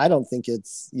 2023, but I don't think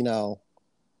it's, you know,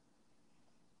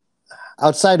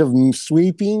 outside of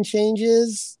sweeping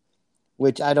changes,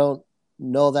 which I don't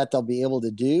know that they'll be able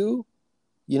to do,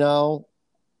 you know,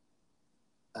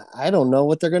 I don't know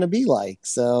what they're going to be like.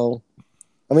 So,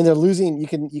 I mean, they're losing,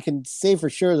 you can say for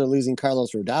sure they're losing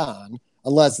Carlos Rodon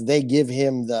unless they give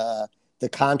him the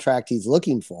contract he's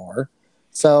looking for.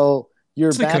 So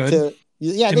you're back to,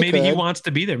 and maybe he wants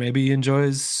to be there. Maybe he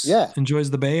enjoys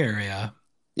the Bay Area.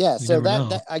 Yeah. So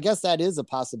that I guess that is a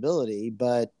possibility,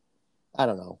 but I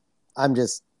don't know. I'm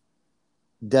just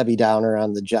Debbie Downer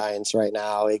on the Giants right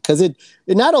now because it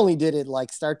not only did it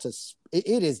like start to,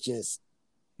 it is just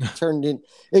turned in.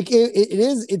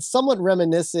 It's somewhat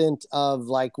reminiscent of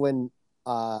like when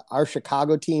our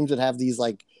Chicago teams would have these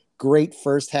like great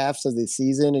first halves of the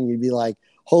season, and you'd be like,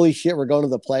 holy shit, we're going to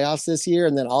the playoffs this year.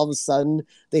 And then all of a sudden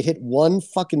they hit one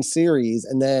fucking series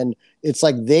and then it's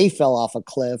like they fell off a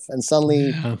cliff and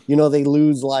suddenly, you know, they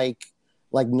lose like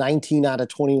 19 out of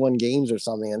 21 games or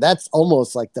something. And that's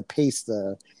almost like the pace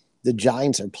the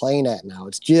Giants are playing at now.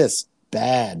 It's just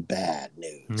bad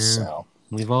news. Yeah, so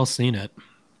we've all seen it.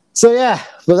 So yeah,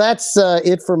 well, that's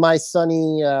it for my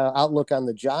sunny outlook on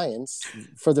the Giants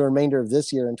for the remainder of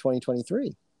this year in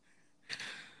 2023.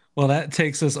 Well, that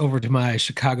takes us over to my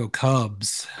Chicago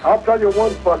Cubs. I'll tell you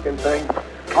one fucking thing.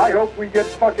 I hope we get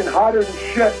fucking hotter than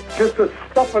shit just to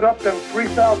stuff it up them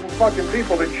 3,000 fucking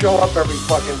people that show up every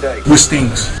fucking day. Who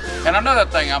stings? And another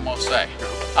thing I'm going to say.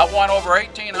 I've won over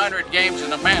 1,800 games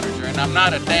as a manager, and I'm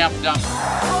not a damn dummy.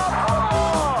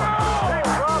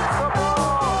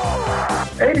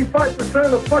 85%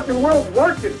 of the fucking world's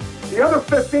working. The other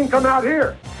 15 come out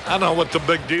here. I don't know what the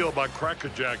big deal about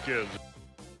Crackerjack is.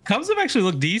 Cubs have actually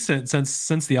looked decent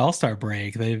since the All-Star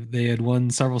break. They had won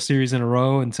several series in a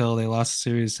row until they lost a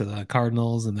series to the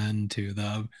Cardinals and then to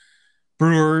the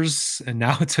Brewers and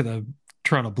now to the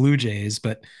Toronto Blue Jays.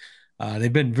 But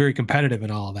they've been very competitive in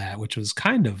all of that, which was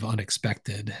kind of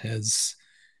unexpected, as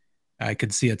I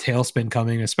could see a tailspin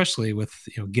coming, especially with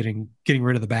getting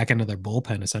rid of the back end of their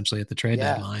bullpen essentially at the trade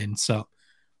deadline. So,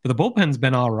 but the bullpen's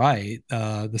been all right.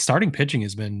 The starting pitching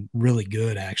has been really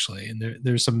good actually, and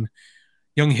there's some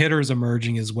young hitters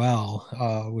emerging as well,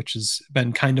 which has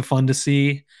been kind of fun to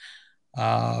see.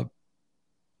 But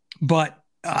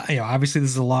obviously this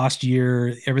is a lost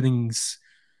year. Everything's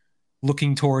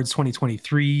looking towards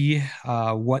 2023.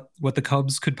 What the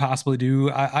Cubs could possibly do.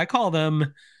 I call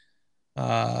them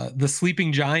the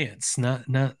sleeping giants, not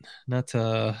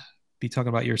to be talking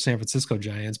about your San Francisco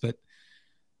Giants, but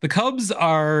the Cubs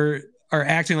are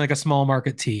acting like a small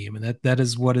market team. And that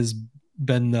is what has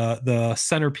been the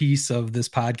centerpiece of this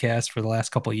podcast for the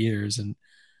last couple of years, and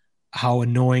how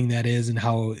annoying that is, and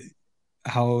how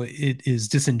it is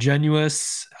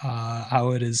disingenuous,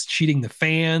 how it is cheating the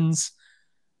fans,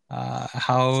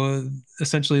 how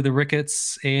essentially the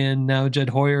Ricketts and now Jed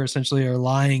Hoyer essentially are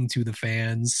lying to the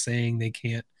fans, saying they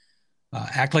can't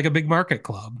act like a big market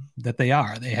club that they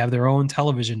are. They have their own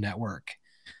television network.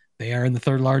 They are in the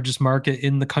third largest market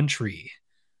in the country.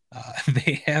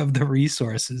 They have the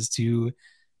resources to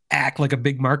act like a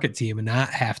big market team and not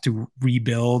have to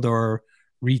rebuild or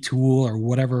retool or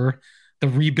whatever, the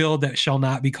rebuild that shall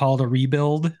not be called a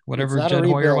rebuild, whatever Jed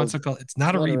Hoyer wants to call it. It's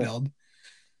not a rebuild.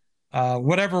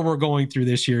 Whatever we're going through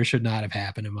this year should not have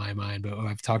happened in my mind, but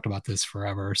I've talked about this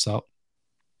forever. So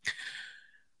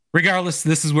regardless,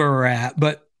 this is where we're at,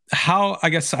 but I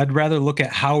guess I'd rather look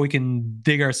at how we can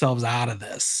dig ourselves out of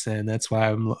this. And that's why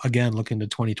I'm again looking to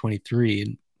 2023.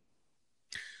 And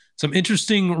some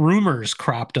interesting rumors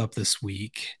cropped up this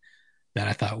week. that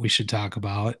I thought we should talk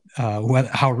about.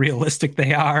 How realistic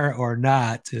they are or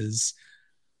not is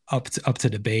up to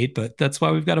debate, but that's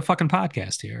why we've got a fucking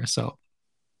podcast here. So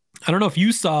I don't know if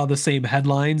you saw the same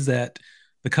headlines that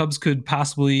the Cubs could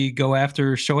possibly go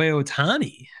after Shohei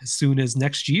Ohtani as soon as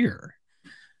next year,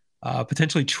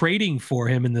 potentially trading for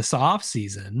him in this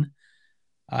offseason,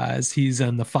 as he's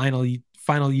on the final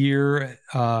year.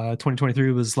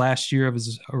 2023 was last year of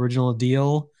his original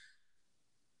deal.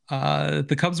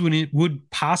 The Cubs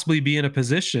would possibly be in a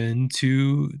position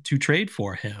to trade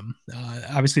for him.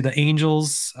 Obviously, the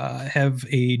Angels have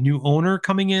a new owner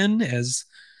coming in, as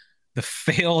the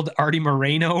failed Artie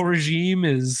Moreno regime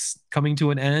is coming to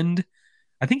an end.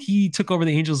 I think he took over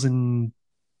the Angels in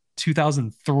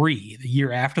 2003, the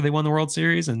year after they won the World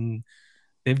Series, and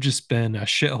they've just been a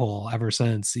shithole ever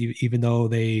since. Even though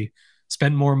they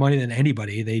spend more money than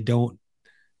anybody, they don't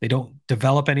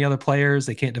develop any other players.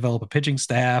 They can't develop a pitching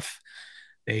staff.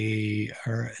 They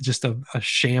are just a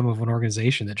sham of an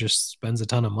organization that just spends a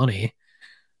ton of money.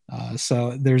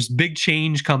 So there's big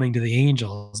change coming to the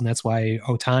Angels, and that's why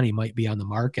Ohtani might be on the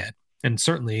market. And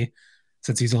certainly,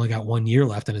 since he's only got 1 year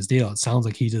left in his deal, it sounds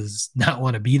like he does not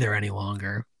want to be there any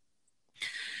longer.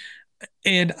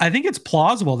 And I think it's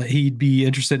plausible that he'd be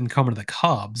interested in coming to the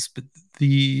Cubs, but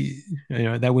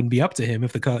that wouldn't be up to him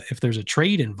if there's a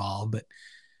trade involved. But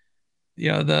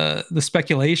the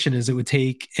speculation is it would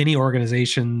take any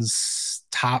organization's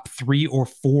top 3 or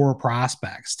 4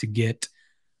 prospects to get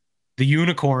the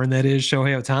unicorn that is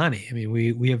Shohei Ohtani. I mean,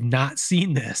 we have not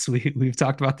seen this. We've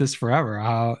talked about this forever.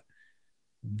 How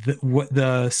what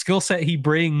the skill set he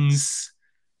brings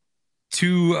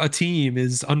to a team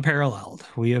is unparalleled.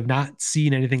 We have not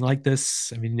seen anything like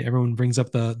this. I mean, everyone brings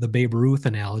up the Babe Ruth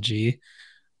analogy,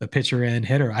 the pitcher and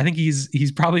hitter. I think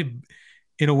he's probably,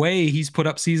 in a way, he's put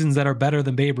up seasons that are better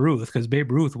than Babe Ruth, because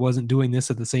Babe Ruth wasn't doing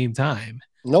this at the same time.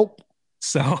 Nope.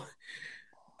 So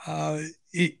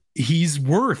he's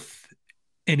worth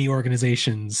any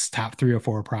organization's top 3 or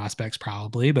 4 prospects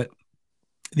probably, but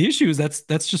the issue is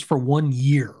that's just for 1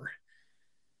 year.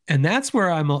 And that's where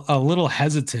I'm a little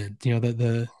hesitant.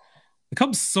 The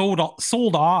Cubs sold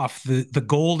off the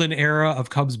golden era of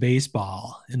Cubs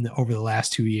baseball over the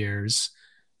last 2 years,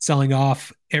 selling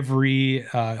off every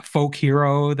folk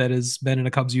hero that has been in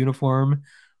a Cubs uniform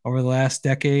over the last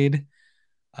decade,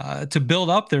 to build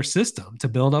up their system, to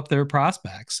build up their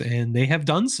prospects. And they have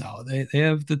done so. They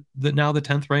have now the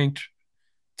 10th ranked,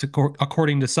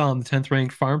 according to some, the 10th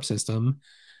ranked farm system,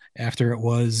 after it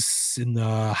was in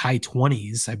the high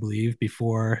 20s, I believe,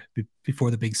 before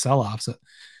the big sell-off. So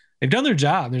they've done their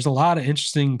job. There's a lot of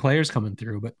interesting players coming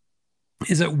through, but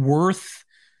is it worth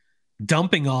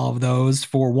dumping all of those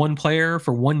for one player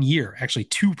for 1 year? Actually,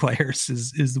 2 players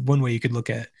is one way you could look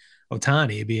at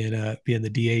Ohtani being the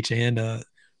DH and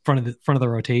front of the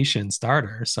rotation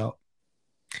starter. So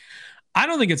I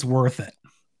don't think it's worth it.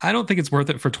 I don't think it's worth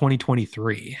it for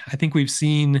 2023. I think we've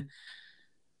seen,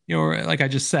 like I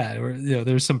just said,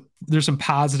 there's some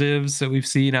positives that we've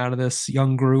seen out of this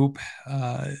young group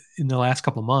in the last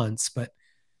couple of months, but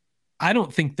I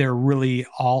don't think they're really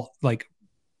all like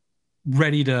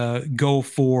ready to go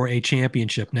for a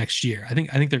championship next year. I think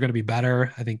they're going to be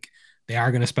better. I think they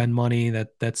are going to spend money.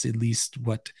 That's at least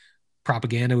what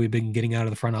propaganda we've been getting out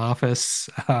of the front office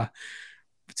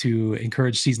to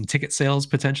encourage season ticket sales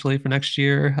potentially for next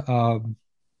year.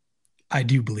 I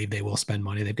do believe they will spend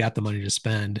money. They've got the money to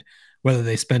spend. Whether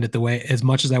they spend it the way as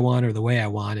much as I want or the way I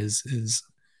want is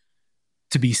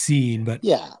to be seen. But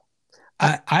yeah,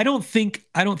 I don't think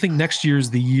next year's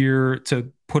the year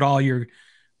to put all your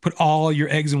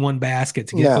eggs in one basket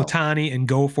to get Ohtani and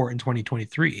go for it in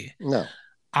 2023. No.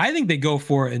 I think they go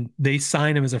for it and they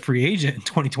sign him as a free agent in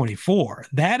 2024.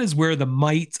 That is where the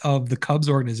might of the Cubs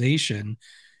organization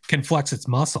can flex its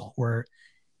muscle, where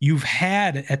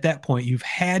at that point, you've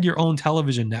had your own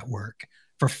television network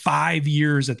for 5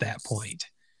 years at that point.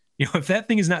 If that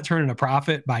thing is not turning a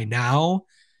profit by now,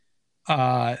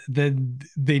 then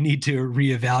they need to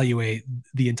reevaluate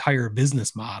the entire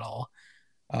business model.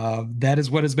 That is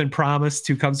what has been promised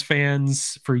to Cubs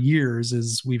fans for years,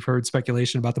 is we've heard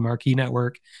speculation about the Marquee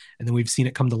Network, and then we've seen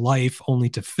it come to life only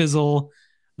to fizzle.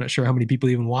 I'm not sure how many people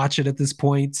even watch it at this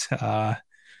point.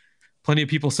 Plenty of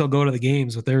people still go to the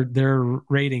games, but their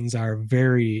ratings are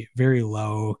very, very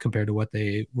low compared to what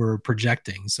they were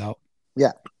projecting. So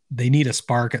yeah, they need a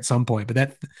spark at some point, but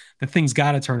that thing's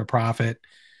got to turn a profit.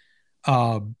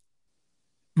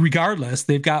 Regardless,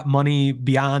 they've got money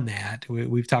beyond that.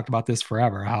 We've talked about this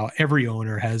forever, how every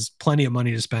owner has plenty of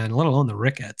money to spend, let alone the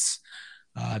Ricketts.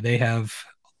 They have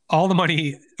all the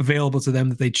money available to them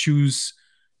that they choose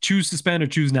to spend or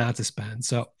choose not to spend.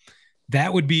 So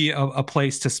that would be a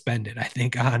place to spend it, I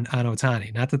think, on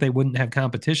Ohtani. Not that they wouldn't have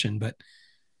competition, but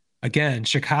again,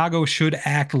 Chicago should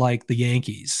act like the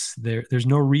Yankees. There's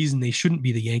no reason they shouldn't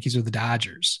be the Yankees or the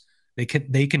Dodgers. They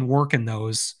can work in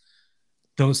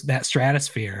that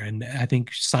stratosphere, and I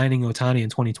think signing Ohtani in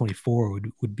 2024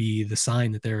 would be the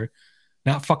sign that they're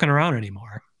not fucking around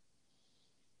anymore.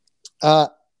 This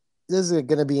is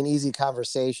going to be an easy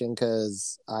conversation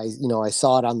because I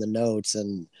saw it on the notes,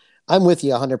 and I'm with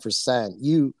you 100%.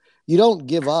 You don't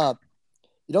give up.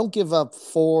 You don't give up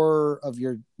 4 of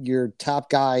your top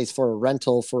guys for a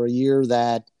rental for a year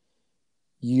that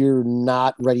you're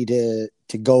not ready to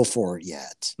go for it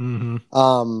yet.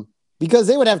 Mm-hmm. Because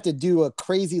they would have to do a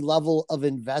crazy level of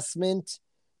investment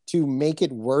to make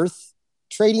it worth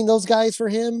trading those guys for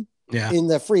him in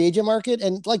the free agent market.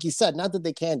 And like you said, not that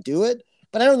they can't do it,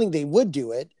 but I don't think they would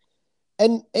do it.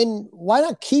 And why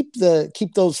not keep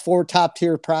those 4 top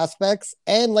tier prospects?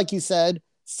 And like you said,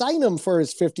 sign him for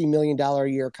his $50 million a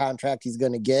year contract he's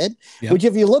going to get, which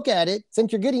if you look at it,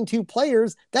 since you're getting 2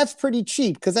 players, that's pretty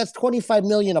cheap because that's $25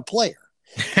 million a player.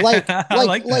 Like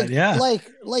when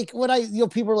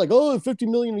people are like, oh, $50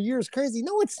 million a year is crazy.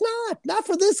 No, it's not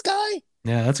for this guy.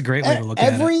 Yeah, that's a great way to look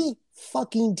at it. Every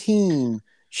fucking team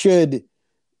should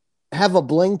have a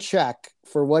blank check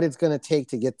for what it's going to take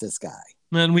to get this guy.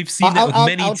 And we've seen that with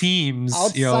many teams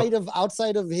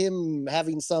outside of him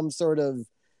having some sort of,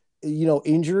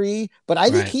 injury, but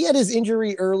I think he had his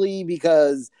injury early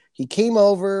because he came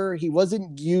over, he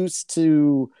wasn't used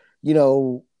to, he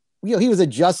was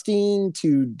adjusting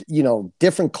to,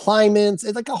 different climates.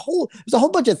 It's like there's a whole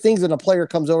bunch of things when a player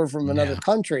comes over from another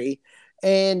country,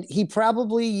 and he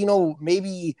probably,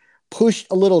 maybe pushed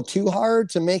a little too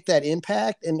hard to make that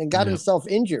impact and got himself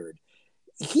injured.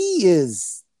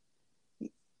 He's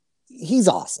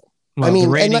awesome. Well, I mean,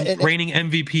 reigning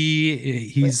MVP,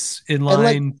 he's in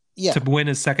line to win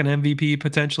his second MVP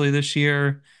potentially this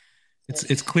year.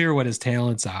 It's clear what his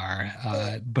talents are,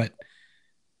 but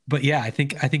yeah, I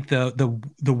think the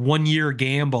 1 year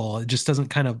gamble, it just doesn't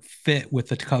kind of fit with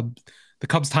the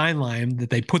Cubs timeline that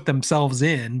they put themselves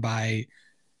in by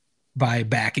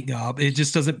backing up. It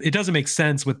just doesn't make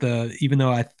sense with even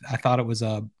though I thought it was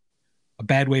a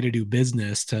bad way to do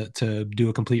business to do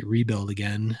a complete rebuild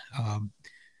again.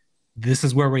 This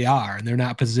is where we are, and they're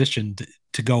not positioned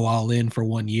to go all in for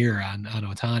 1 year on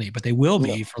Ohtani, but they will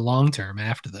be for long term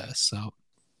after this. So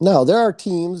no, there are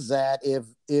teams that if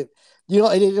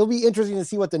it'll be interesting to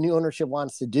see what the new ownership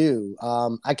wants to do.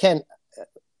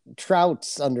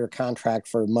 Trout's under contract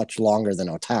for much longer than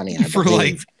Ohtani, for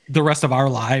like the rest of our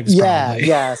lives. Yeah.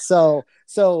 Yeah. So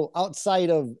outside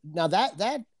of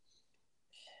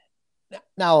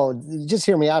now just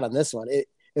hear me out on this one.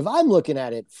 If I'm looking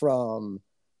at it from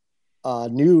a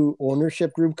new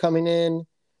ownership group coming in,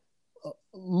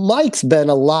 Mike's been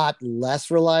a lot less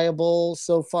reliable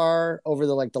so far over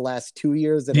the last 2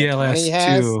 years than Ohtani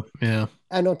has. Yeah.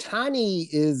 And Ohtani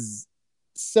is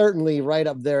certainly right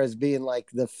up there as being like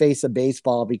the face of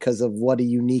baseball because of what a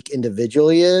unique individual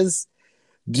he is.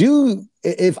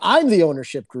 If I'm the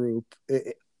ownership group,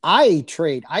 I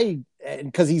trade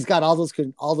because he's got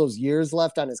all those years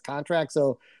left on his contract.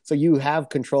 So you have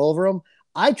control over him.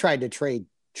 I tried to trade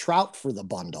Trout for the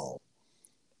bundle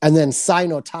and then sign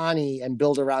Ohtani and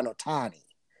build around Ohtani.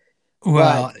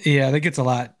 Well, that gets a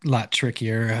lot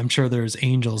trickier. I'm sure there's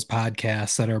Angels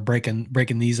podcasts that are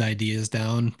breaking these ideas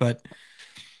down, but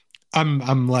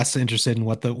I'm less interested in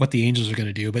what the Angels are going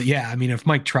to do. But yeah, I mean, if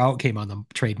Mike Trout came on the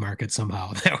trade market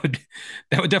somehow, that would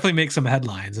definitely make some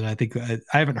headlines. And I think I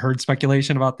haven't heard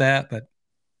speculation about that, but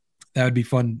that would be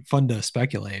fun to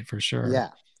speculate for sure. Yeah.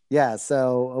 Yeah,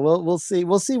 so we'll see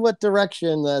what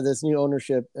direction this new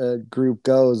ownership group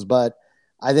goes, but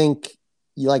I think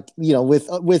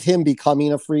with him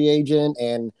becoming a free agent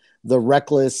and the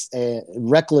reckless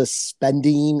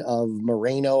spending of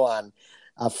Moreno on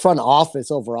front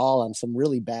office overall on some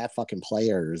really bad fucking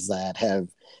players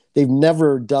they've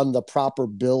never done the proper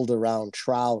build around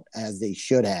Trout as they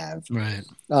should have. Right.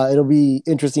 It'll be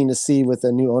interesting to see with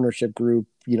the new ownership group,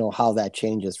 how that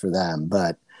changes for them,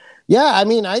 but. Yeah, I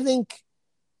mean, I think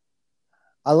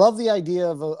I love the idea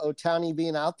of Ohtani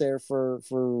being out there for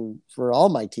all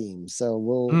my teams. So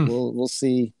we'll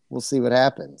see what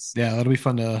happens. Yeah, that'll be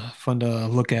fun to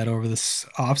look at over this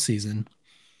offseason.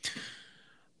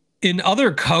 In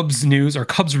other Cubs news or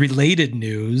Cubs related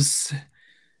news,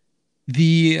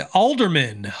 the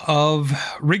alderman of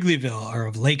Wrigleyville, or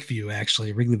of Lakeview,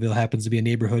 actually, Wrigleyville happens to be a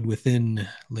neighborhood within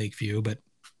Lakeview, but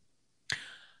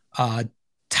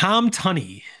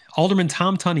Alderman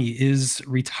Tom Tunney is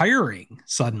retiring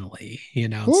suddenly, he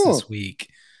announced this week.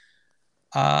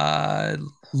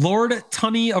 Lord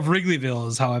Tunney of Wrigleyville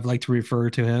is how I'd like to refer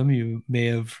to him. You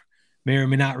may or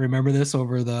may not remember this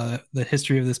over the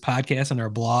history of this podcast and our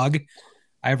blog.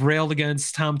 I've railed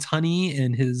against Tom Tunney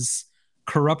and his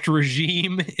corrupt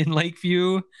regime in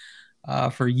Lakeview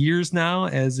for years now,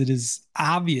 as it is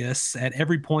obvious at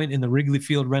every point in the Wrigley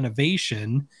Field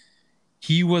renovation,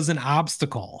 he was an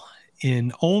obstacle,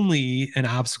 and only an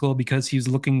obstacle because he was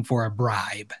looking for a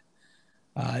bribe.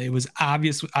 It was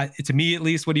obvious to me, at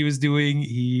least, what he was doing.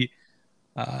 He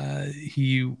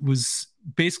was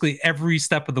basically every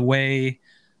step of the way,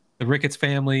 the Ricketts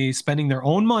family spending their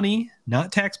own money,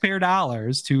 not taxpayer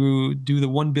dollars, to do the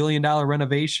 $1 billion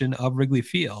renovation of Wrigley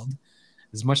Field.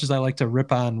 As much as I like to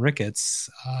rip on Ricketts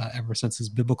ever since his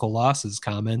biblical losses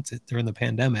comment during the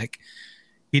pandemic,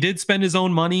 he did spend his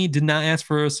own money, did not ask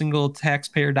for a single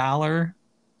taxpayer dollar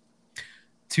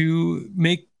to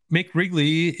make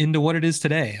Wrigley into what it is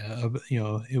today.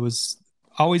 It was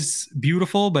always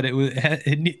beautiful, but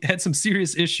it had some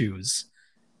serious issues.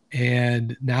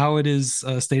 And now it is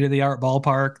a state-of-the-art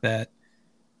ballpark that,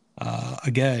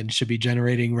 again, should be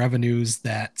generating revenues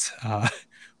that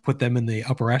put them in the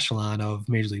upper echelon of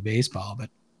Major League Baseball. But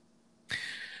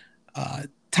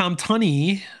Tom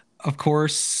Tunney, of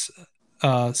course,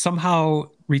 somehow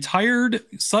retired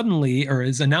suddenly, or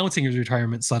is announcing his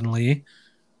retirement suddenly,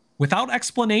 without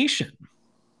explanation.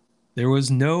 There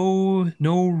was no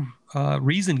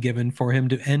reason given for him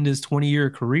to end his 20-year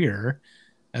career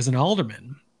as an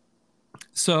alderman.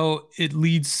 So it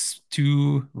leads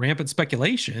to rampant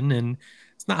speculation, and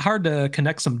it's not hard to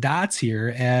connect some dots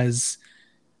here, as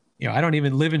I don't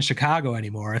even live in Chicago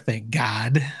anymore, thank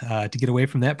God, to get away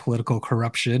from that political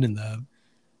corruption and the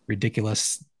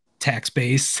ridiculous tax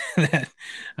base that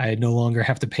I no longer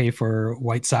have to pay for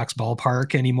White Sox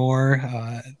ballpark anymore,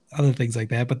 other things like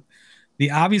that. But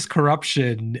the obvious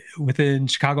corruption within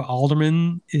Chicago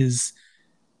aldermen is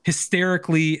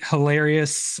hysterically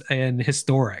hilarious and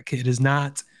historic. It is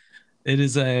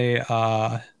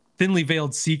a thinly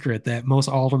veiled secret that most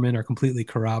aldermen are completely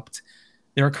corrupt.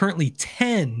 There are currently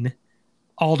 10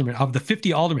 aldermen. Of the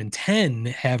 50 aldermen, 10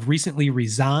 have recently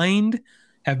resigned,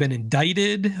 have been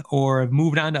indicted, or have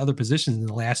moved on to other positions in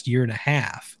the last year and a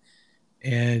half.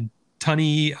 And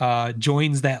Tunney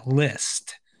joins that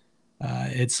list.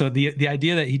 It's so the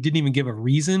idea that he didn't even give a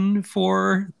reason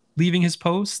for leaving his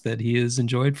post that he has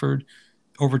enjoyed for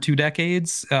over 2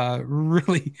 decades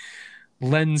really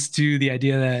lends to the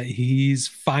idea that he's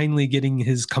finally getting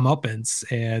his comeuppance,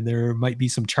 and there might be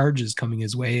some charges coming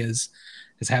his way, as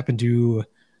has happened to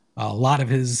a lot of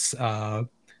his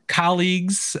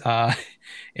colleagues,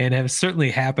 and have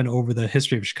certainly happened over the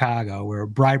history of Chicago, where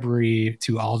bribery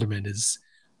to aldermen is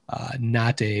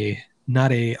not a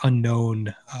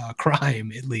unknown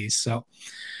crime, at least. So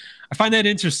I find that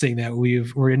interesting that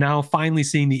we're now finally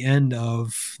seeing the end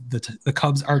of the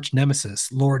Cubs' arch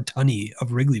nemesis, Lord Tunney of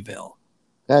Wrigleyville.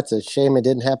 That's a shame it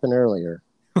didn't happen earlier.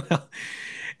 Well,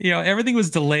 everything was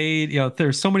delayed.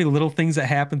 There's so many little things that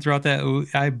happened throughout that.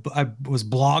 I was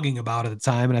blogging about it at the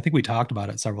time, and I think we talked about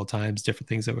it several times, different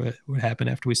things that would happen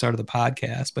after we started the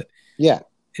podcast. But yeah,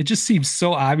 it just seems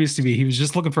so obvious to me. He was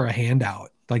just looking for a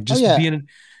handout, like just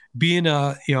being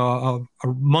a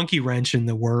monkey wrench in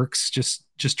the works, just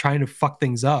trying to fuck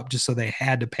things up, just so they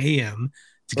had to pay him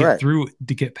to get through,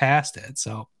 to get past it.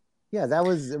 So yeah, that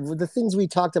was the things we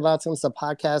talked about since the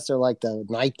podcast, are like the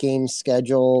night game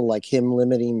schedule, like him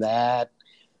limiting that.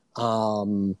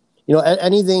 Anything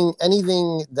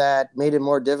that made it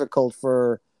more difficult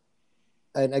for,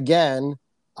 and again,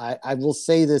 I will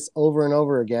say this over and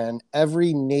over again,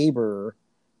 every neighbor,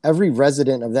 every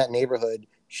resident of that neighborhood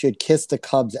should kiss the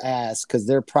Cubs' ass, because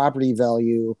their property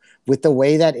value, with the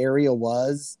way that area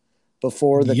was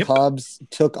before the Cubs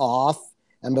took off,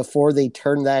 and before they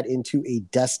turned that into a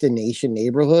destination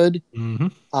neighborhood,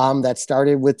 that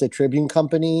started with the Tribune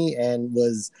Company and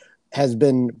has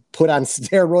been put on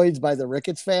steroids by the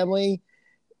Ricketts family,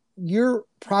 your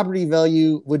property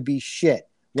value would be shit.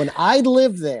 When I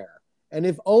lived there, and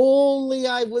if only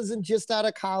I wasn't just out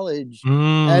of college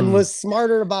and was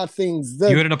smarter about things.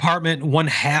 You had an apartment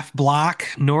 1/2 block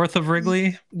north of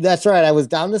Wrigley? That's right. I was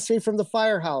down the street from the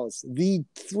firehouse. The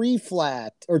 2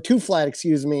 flat,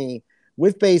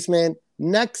 with basement,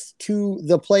 next to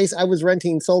the place I was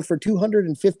renting, sold for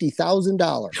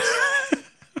 $250,000.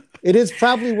 It is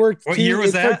probably worth what year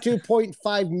was that?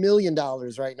 $2.5 million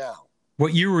right now.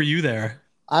 What year were you there?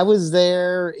 I was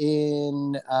there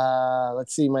in my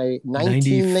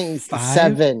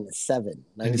 1997.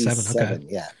 97, okay.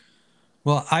 Yeah.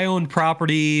 Well, I owned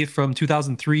property from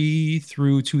 2003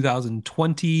 through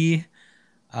 2020.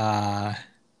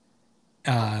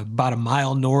 about a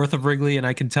mile north of Wrigley, and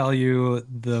I can tell you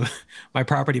my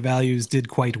property values did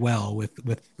quite well with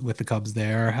the Cubs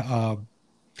there.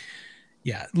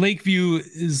 Yeah, Lakeview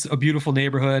is a beautiful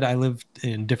neighborhood. I lived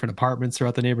in different apartments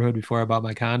throughout the neighborhood before I bought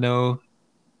my condo.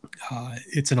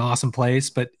 It's an awesome place,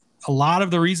 but a lot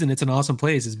of the reason it's an awesome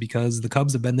place is because the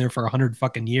Cubs have been there for 100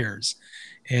 fucking years.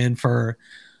 And for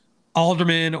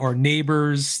aldermen or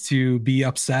neighbors to be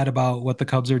upset about what the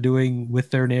Cubs are doing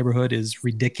with their neighborhood is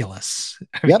ridiculous.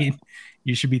 I mean,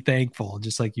 you should be thankful,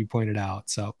 just like you pointed out.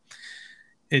 So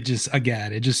it just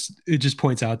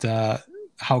points out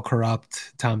how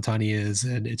corrupt Tom Tunney is.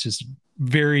 And it's just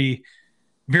very,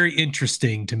 very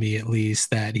interesting to me, at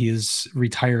least, that he is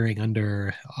retiring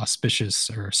under auspicious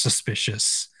or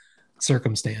suspicious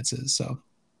circumstances. So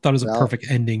thought it was a perfect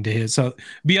ending to his. So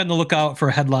be on the lookout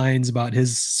for headlines about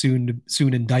his soon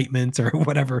indictment or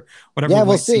whatever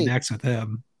we'll see next with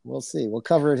him. We'll see. We'll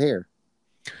cover it here.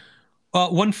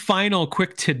 One final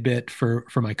quick tidbit for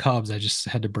my Cubs I just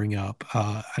had to bring up.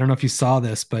 I don't know if you saw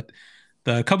this, but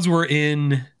the Cubs were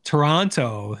in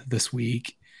Toronto this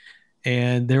week,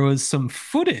 and there was some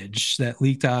footage that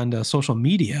leaked onto social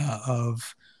media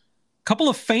of a couple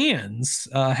of fans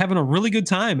having a really good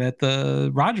time at the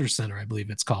Rogers Center, I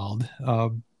believe it's called.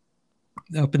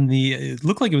 Up in it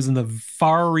looked like it was in the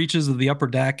far reaches of the upper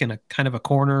deck in a kind of a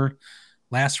corner,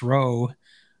 last row.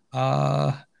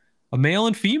 A male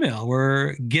and female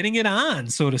were getting it on,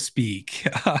 so to speak,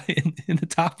 in the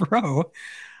top row.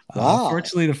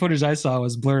 Fortunately, the footage I saw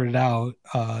was blurred out.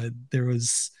 There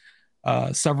was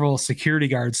several security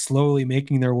guards slowly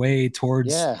making their way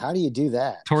towards. Yeah, how do you do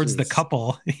that? Towards the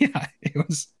couple. Yeah, it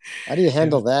was. How do you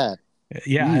handle that?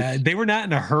 Yeah, they were not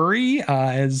in a hurry,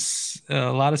 as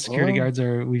a lot of security guards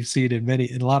are. We've seen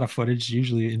in a lot of footage,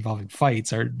 usually involving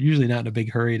fights, are usually not in a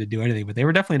big hurry to do anything. But they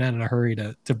were definitely not in a hurry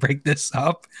to break this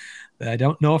up. I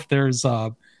don't know if there's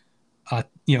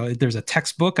there's a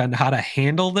textbook on how to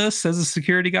handle this as a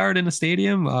security guard in a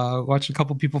stadium. Watched a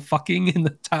couple people fucking in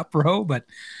the top row, but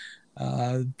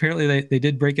apparently they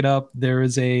did break it up.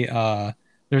 There's an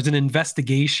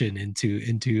investigation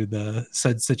into the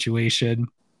said situation.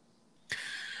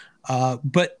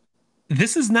 But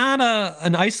this is not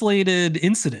an isolated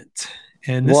incident,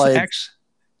 and this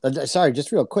sorry,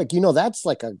 just real quick. That's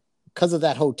like because of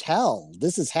that hotel.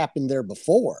 This has happened there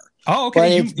before. Oh,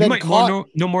 okay. You might know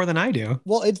more than I do.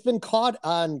 Well, it's been caught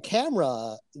on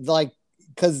camera, like,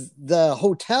 because the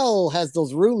hotel has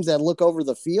those rooms that look over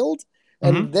the field,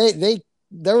 and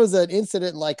there was an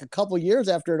incident like a couple years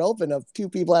after it opened of two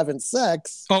people having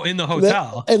sex. Oh, in the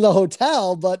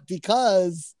hotel. But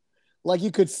because like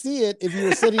you could see it if you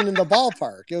were sitting in the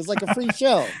ballpark, it was like a free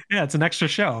show. Yeah, it's an extra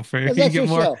show for you get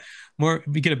more.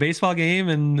 You get a baseball game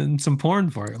and some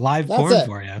porn for it, live porn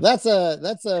for you. That's a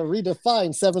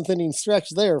redefined seventh inning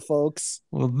stretch there, folks.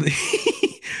 Well,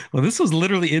 this was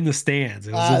literally in the stands.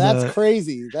 It was that's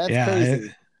crazy. That's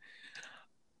crazy.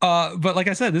 But like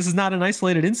I said, this is not an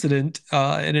isolated incident,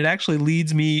 and it actually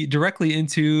leads me directly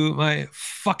into my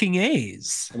fucking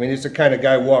A's. I mean, it's the kind of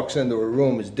guy walks into a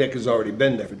room, his dick has already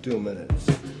been there for 2 minutes.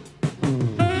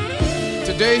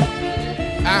 Today,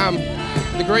 I'm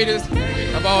the greatest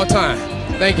of all time.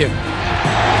 Thank you.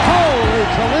 Holy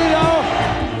Toledo!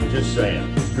 I'm just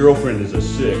saying, girlfriend is a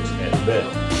 6 at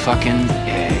best. Fucking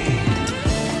A.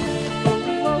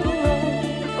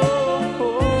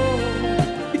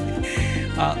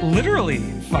 Literally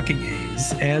fucking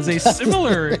A's, as a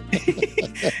similar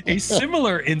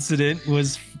incident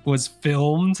was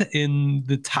filmed in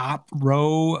the top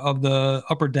row of the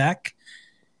upper deck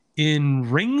in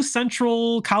Ring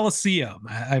Central Coliseum.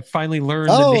 I finally learned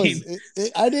the name.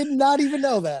 I did not even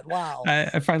know that. Wow.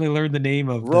 I finally learned the name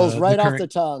of rolls right off the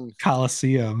tongue.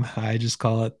 Coliseum. I just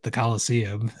call it the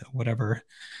Coliseum, whatever.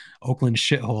 Oakland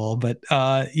shithole. But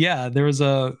there was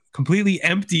a completely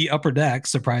empty upper deck,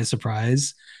 surprise,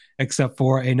 surprise, except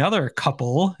for another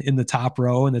couple in the top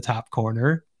row in the top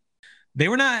corner. They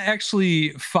were not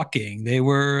actually fucking.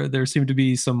 There seemed to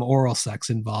be some oral sex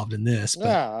involved in this.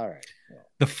 But all right.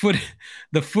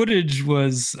 The footage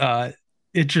was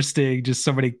interesting. Just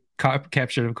somebody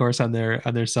captured, of course, on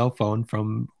their cell phone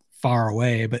from far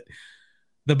away. But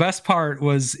the best part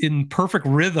was in perfect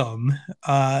rhythm.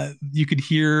 You could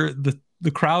hear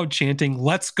the crowd chanting,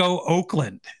 "Let's go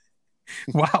Oakland,"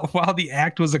 while the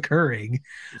act was occurring,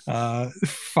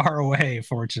 far away,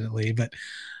 fortunately. But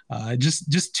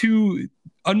just too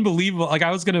unbelievable. Like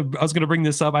I was gonna bring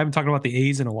this up. I haven't talked about the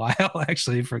A's in a while,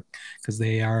 actually, because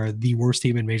they are the worst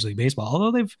team in Major League Baseball.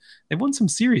 Although they've won some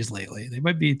series lately, they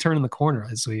might be turning the corner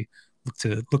as we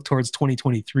look towards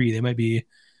 2023. They might be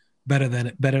better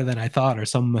than I thought, or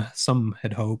some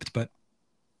had hoped. But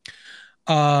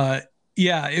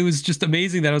Yeah, it was just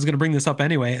amazing that I was going to bring this up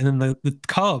anyway. And then the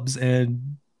Cubs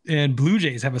and Blue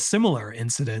Jays have a similar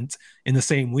incident in the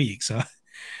same week. So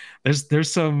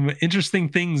there's some interesting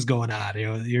things going on. You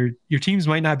know, your teams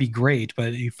might not be great,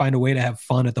 but you find a way to have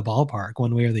fun at the ballpark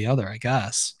one way or the other, I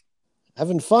guess.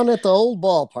 Having fun at the old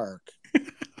ballpark.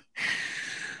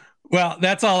 Well,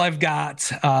 that's all I've got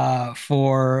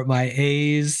for my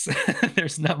A's.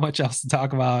 There's not much else to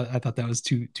talk about. I thought that was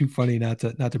too funny not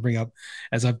to bring up,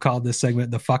 as I've called this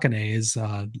segment, the fucking A's.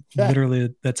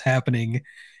 Literally, that's happening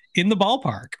in the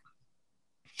ballpark.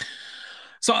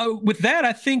 So with that,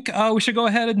 I think we should go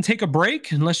ahead and take a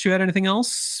break, unless you had anything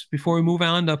else before we move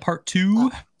on to part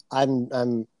 2.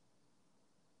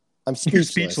 I'm speechless. You're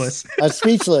speechless. I'm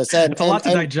speechless. And, it's a lot to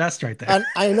digest right there. And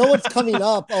I know what's coming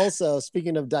up also,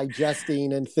 speaking of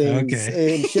digesting and things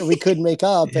and shit we couldn't make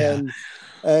up. Yeah.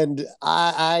 And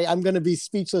I'm going to be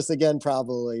speechless again,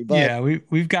 probably. But yeah,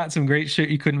 we've got some great shit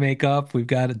you couldn't make up. We've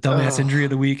got a dumbass injury of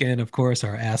the week and, of course,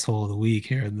 our asshole of the week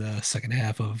here in the second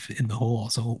half of In the Hole.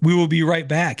 So we will be right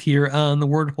back here on the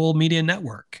Word Hole Media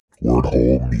Network. Word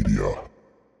Hole Media.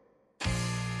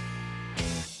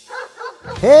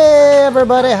 Hey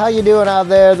everybody, how you doing out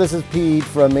there? This is Pete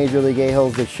from Major League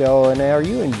A-Holes, the show, and are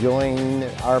you enjoying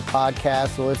our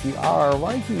podcast? Well, if you are,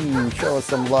 why don't you show us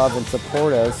some love and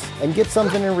support us and get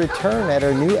something in return at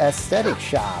our new aesthetic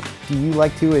shop? Do you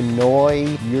like to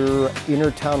annoy your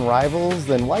intertown rivals?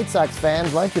 Then White Sox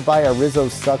fans, why don't you buy a Rizzo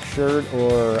Suck shirt,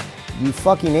 or you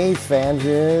fucking A's fans,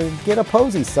 get a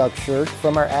Posey Suck shirt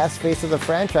from our Ass Face of the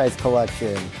Franchise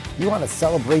collection. You want to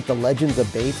celebrate the legends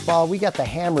of baseball? We got the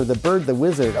Hammer, the Bird, the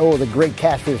Wizard, the great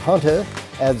Catfish Hunter,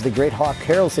 as the great Hawk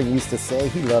Harrelson used to say.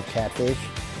 He loved catfish.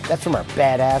 That's from our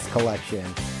Badass collection.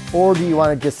 Or do you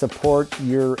want to just support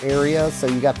your area? So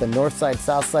you got the Northside,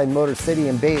 Southside, Motor City,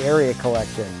 and Bay Area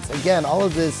collections. Again, all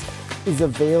of this is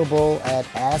available at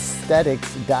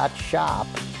aesthetics.shop,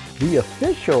 the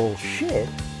official shit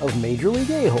of Major League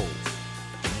A-Holes.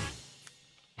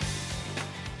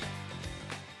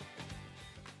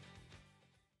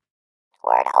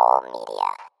 Word Hole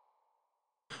Media.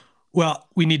 Well,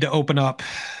 we need to open up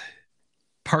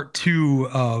part 2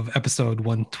 of episode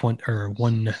 120 or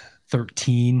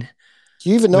 113. Do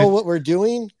you even know what we're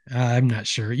doing? I'm not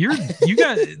sure. You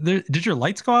got did your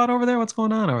lights go out over there? What's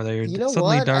going on over there? You know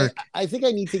suddenly what? Dark. I think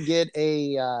I need to get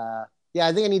a I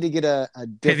think I need to get a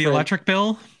different... Pay the electric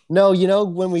bill? No,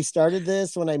 when we started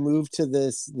this, when I moved to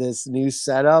this new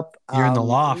setup, you're in the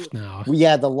loft now.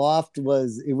 Yeah, the loft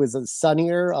was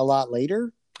sunnier a lot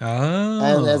later. Oh,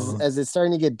 and as it's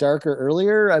starting to get darker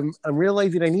earlier, I'm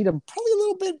realizing I need probably a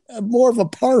little bit more of a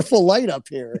powerful light up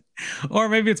here. Or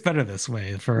maybe it's better this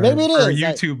way for maybe it is.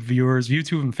 YouTube viewers,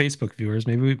 YouTube and Facebook viewers.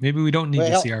 Maybe we don't need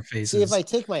to see our faces. See, if I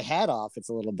take my hat off, it's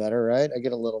a little better, right? I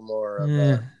get a little more of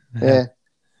yeah.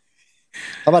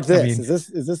 How about this? I mean, is this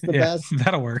the best?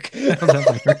 That'll work.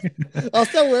 Work. I'll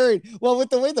start wearing. Well, with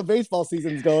the way the baseball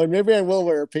season's going, maybe I will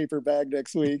wear a paper bag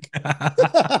next week.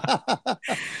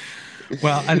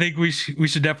 Well, I think we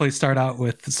should definitely start out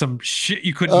with some shit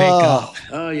you couldn't make up.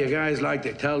 Oh, you guys like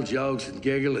to tell jokes and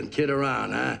giggle and kid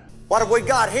around, huh? What have we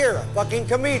got here? A fucking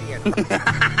comedian.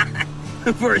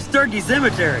 For a Sturkey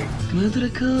cemetery. Come out to the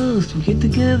coast. We'll get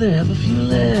together, have a few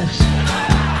laughs.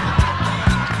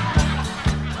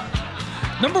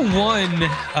 Number 1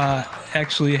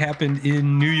 actually happened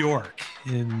in New York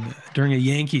during a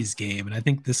Yankees game. And I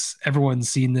think everyone's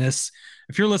seen this.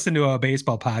 If you're listening to a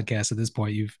baseball podcast at this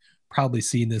point, you've probably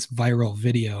seen this viral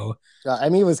video. I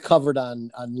mean, it was covered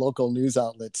on local news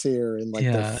outlets here in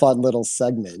the fun little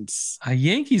segments. A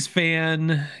Yankees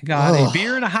fan got a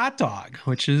beer and a hot dog,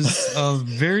 which is a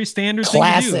very standard thing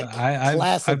to do.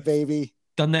 Classic, baby.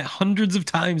 Done that hundreds of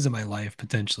times in my life,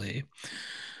 potentially.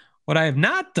 What I have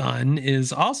not done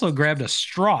is also grabbed a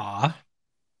straw,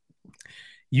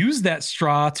 used that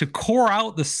straw to core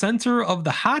out the center of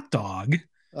the hot dog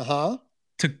to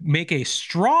make a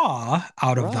straw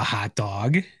out of the hot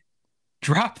dog,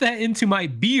 drop that into my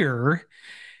beer,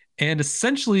 and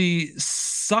essentially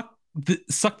suck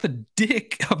the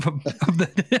dick of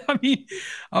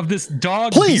this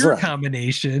dog beer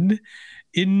combination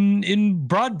in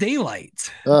broad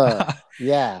daylight.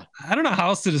 Yeah. I don't know how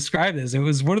else to describe this. It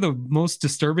was one of the most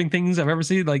disturbing things I've ever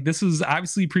seen. Like, this is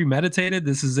obviously premeditated.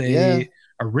 This is a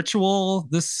ritual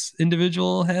this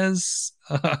individual has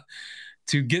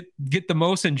to get the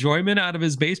most enjoyment out of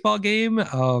his baseball game.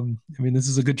 I mean, this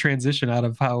is a good transition out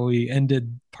of how we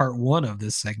ended part 1 of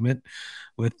this segment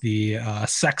with the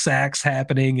sex acts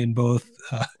happening in both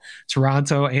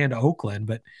Toronto and Oakland.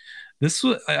 But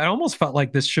I almost felt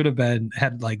like this should have been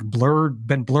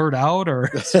blurred out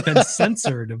or been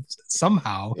censored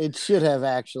somehow. It should have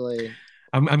actually.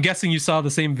 I'm guessing you saw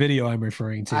the same video I'm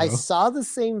referring to. I saw the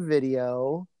same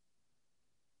video,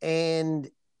 and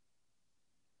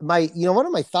one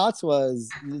of my thoughts was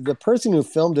the person who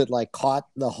filmed it like caught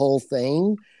the whole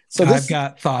thing. So I've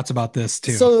got thoughts about this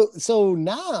too. So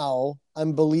now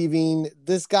I'm believing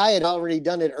this guy had already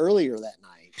done it earlier that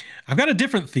night. I've got a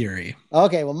different theory.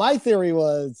 Okay, well, my theory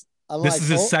was this is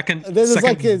his second. This is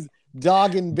like his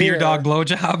dog and beer dog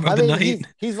blowjob of the night.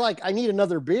 He's like, I need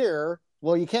another beer.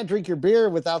 Well, you can't drink your beer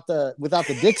without the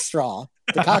dick straw,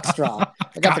 the cock straw.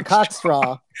 I got the cock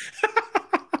straw.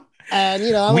 And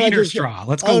I'm wiener straw.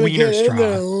 Let's go wiener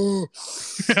straw.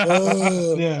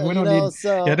 Yeah, we don't need.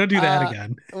 Yeah, don't do that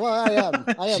again. Well,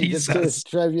 I am just to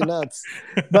drive you nuts.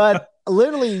 But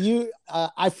literally,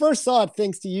 I first saw it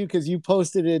thanks to you because you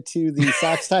posted it to the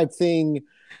Sox Type Thing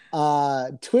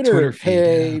Twitter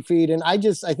feed, and I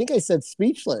think I said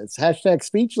speechless,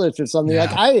 #speechless or something. Yeah.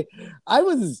 Like I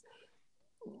was,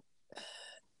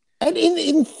 and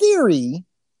in theory,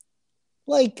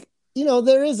 like.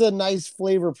 There is a nice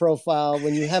flavor profile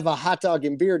when you have a hot dog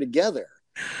and beer together.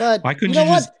 But why couldn't you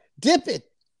what? Dip it.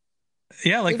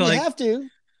 Yeah, you have to.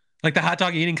 Like the hot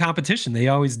dog eating competition, they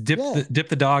always dip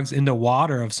the dogs into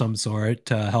water of some sort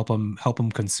to help them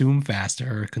consume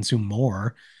faster or consume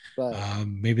more. Right.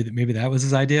 Maybe that was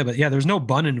his idea, but yeah, there's no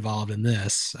bun involved in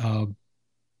this.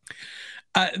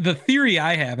 The theory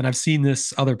I have, and I've seen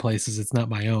this other places, it's not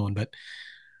my own, but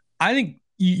I think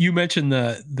you mentioned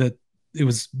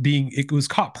it was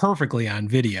caught perfectly on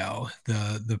video.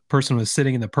 The person was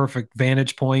sitting in the perfect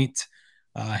vantage point,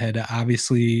 had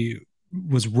obviously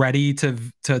was ready to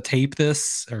tape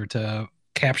this or to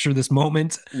capture this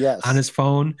moment on his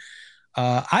phone.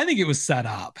 I think it was set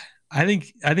up. I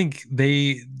think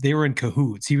they were in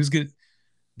cahoots. He was good.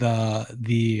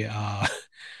 The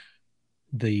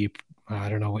I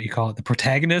don't know what you call it, the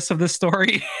protagonist of this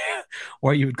story,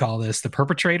 what you would call this, the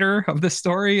perpetrator of this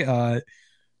story.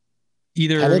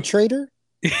 Either penetrator?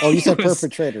 Oh, you said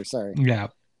perpetrator. Sorry. Yeah.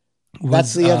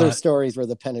 That's the other stories were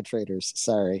the penetrators.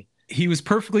 Sorry. He was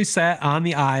perfectly sat on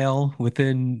the aisle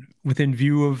within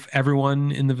view of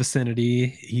everyone in the vicinity.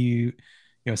 He,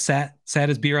 sat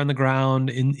his beer on the ground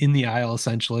in the aisle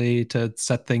essentially to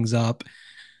set things up.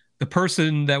 The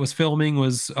person that was filming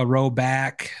was a row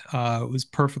back. It was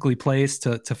perfectly placed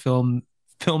to film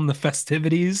the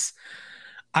festivities.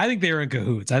 I think they were in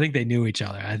cahoots. I think they knew each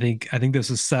other. I think this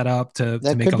was set up to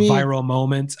make a viral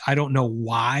moment. I don't know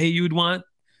why you'd want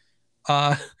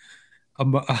an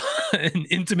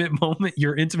intimate moment,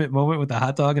 your intimate moment with a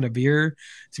hot dog and a beer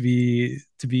to be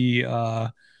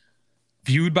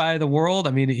viewed by the world.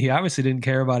 I mean, he obviously didn't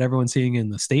care about everyone seeing in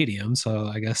the stadium, so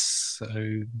I guess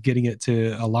getting it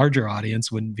to a larger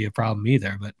audience wouldn't be a problem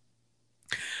either. But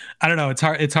I don't know.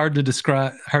 It's hard to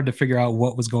describe, hard to figure out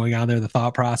what was going on there, the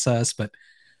thought process, but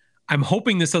I'm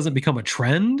hoping this doesn't become a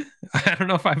trend. I don't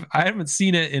know if I haven't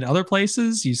seen it in other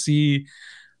places. You see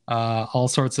all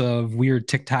sorts of weird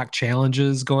TikTok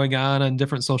challenges going on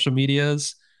different social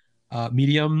mediums. I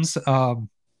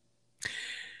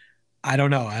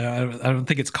don't know. I don't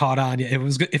think it's caught on yet.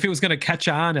 If it was going to catch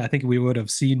on, I think we would have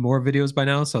seen more videos by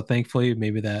now. So thankfully,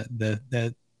 maybe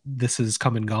that this has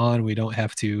come and gone. We don't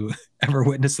have to ever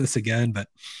witness this again. But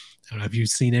I don't know if you've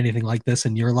seen anything like this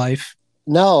in your life.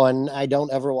 No, and I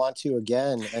don't ever want to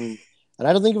again. And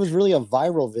I don't think it was really a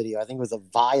viral video. I think it was a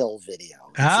vile video.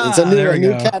 It's a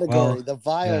new category, the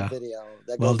vile video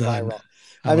that goes viral.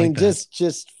 I mean,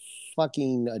 just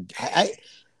fucking.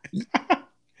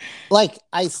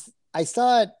 I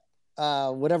saw it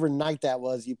whatever night that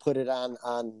was. You put it on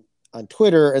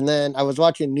Twitter, and then I was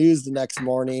watching news the next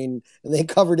morning, and they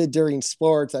covered it during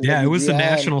sports. On WGN, it was a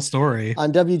national story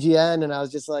on WGN, and I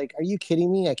was just like, "Are you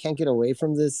kidding me? I can't get away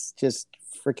from this just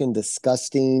freaking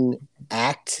disgusting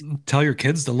act." Tell your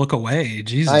kids to look away.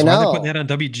 Jesus, why are they putting that on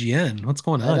WGN? What's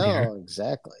going on here?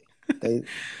 Exactly.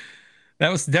 That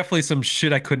was definitely some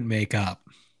shit I couldn't make up.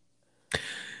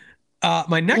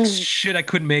 My next shit I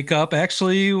couldn't make up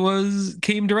actually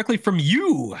came directly from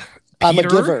you,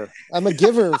 Peter. I'm a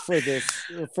giver for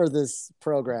this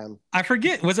program. I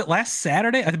forget. Was it last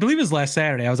Saturday? I believe it was last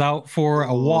Saturday. I was out for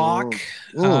a walk.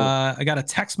 I got a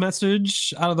text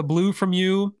message out of the blue from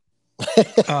you.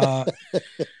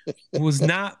 Was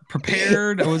not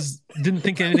prepared. Didn't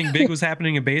think anything big was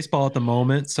happening in baseball at the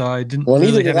moment, so I didn't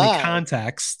really have any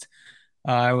context.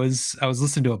 I was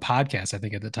listening to a podcast, I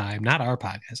think at the time, not our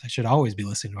podcast. I should always be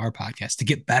listening to our podcast to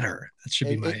get better. That should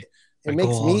be my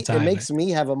goal all the time. It makes me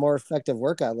have a more effective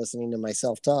workout listening to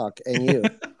myself talk and you.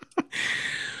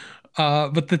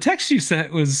 But the text you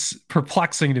sent was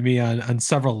perplexing to me on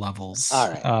several levels. All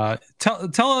right.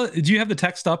 Do you have the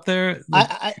text up there?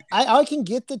 I can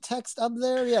get the text up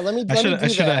there. Yeah, let me do I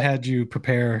should have had you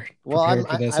prepare for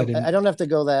this. I don't have to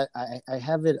go that. I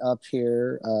have it up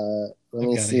here. Let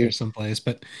me see here someplace.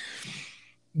 But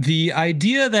the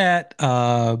idea that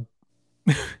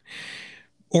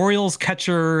Orioles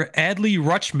catcher Adley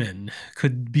Rutschman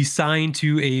could be signed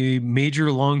to a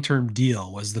major long-term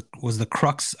deal was the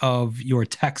crux of your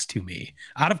text to me.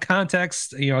 Out of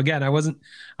context, again, I wasn't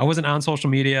on social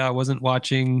media. I wasn't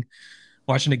watching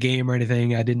a game or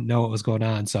anything. I didn't know what was going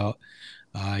on. So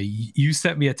you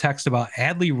sent me a text about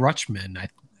Adley Rutschman.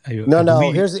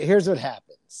 No. Here's what happened.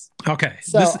 Okay.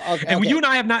 So, and you and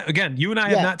I have not have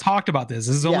not talked about this.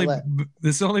 This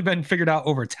has only been figured out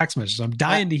over text messages. I'm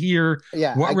dying to hear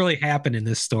what really happened in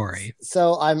this story.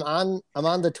 So I'm on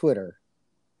the Twitter,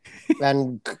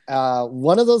 and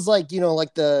one of those like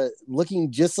the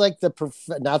looking just like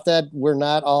not that we're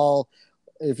not all.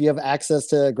 If you have access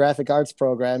to a graphic arts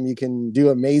program, you can do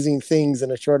amazing things in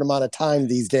a short amount of time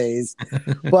these days.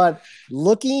 But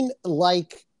looking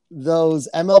like those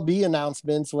MLB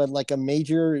announcements when like a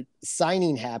major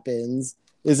signing happens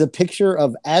is a picture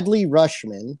of Adley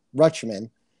Rutschman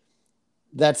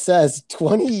that says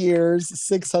 20 years,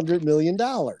 $600 million.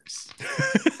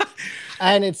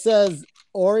 And it says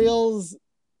Orioles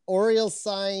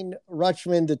sign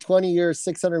Rutschman to 20 years,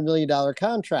 $600 million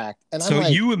contract. And so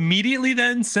you immediately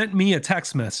then sent me a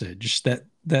text message that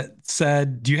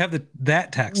said, "Do you have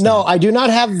that text?" No, I do not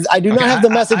have. I do not have the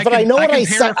message, but I know what I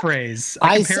said.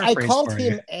 I called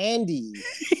him Andy.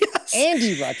 Yes.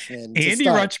 Andy Rutschman. Andy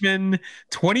Rutschman,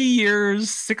 20 years,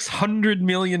 $600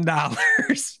 million.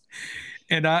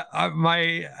 And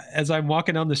as I'm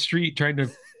walking down the street trying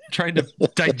to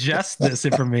digest this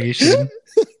information,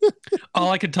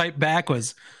 all I could type back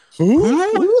was,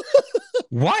 "Who?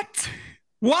 What?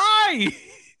 Why?"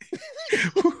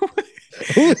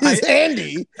 Who is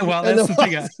Andy? Well, that's the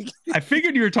thing. I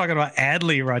figured you were talking about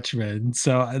Adley Rutschman,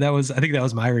 so I think that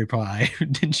was my reply.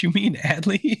 Didn't you mean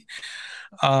Adley?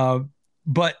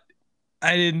 But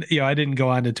I didn't go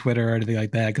onto Twitter or anything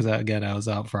like that because again I was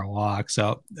out for a walk.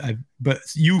 But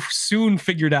you soon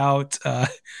figured out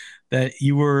that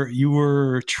you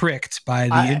were tricked by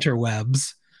the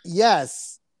interwebs.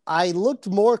 Yes, I looked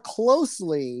more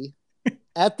closely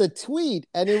at the tweet,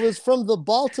 and it was from the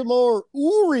Baltimore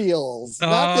Orioles,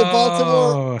 not the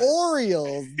Baltimore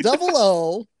Orioles.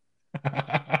 O.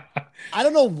 I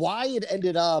don't know why it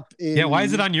ended up in. Why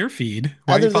is it on your feed?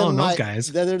 Why are you following those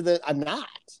guys? I'm not.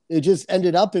 It just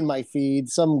ended up in my feed.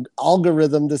 Some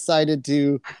algorithm decided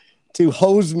to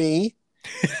hose me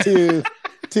to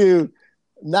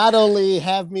not only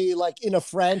have me like in a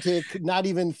frantic, not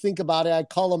even think about it. I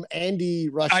call him Andy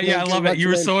Rutschman. I love it. You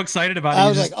were so excited about it. I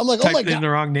was like, oh my God. In the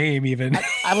wrong name even.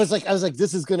 I was like,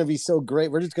 this is going to be so great.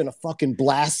 We're just going to fucking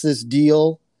blast this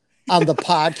deal on the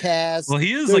podcast. Well,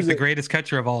 he is the greatest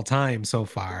catcher of all time so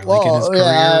far. Like in his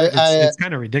career, it's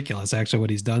kind of ridiculous actually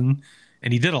what he's done.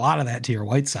 And he did a lot of that to your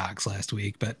White Sox last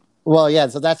week, but. Well, yeah.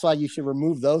 So that's why you should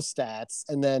remove those stats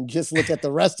and then just look at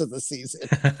the rest of the season.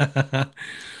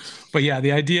 But yeah,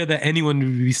 the idea that anyone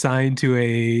would be signed to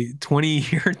a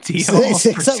 20-year deal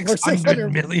for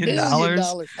 $600 million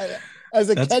as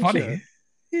a that's catcher. Funny.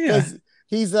 Yeah.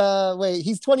 He's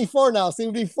 24 now, so he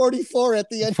would be 44 at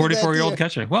the end. 44-year-old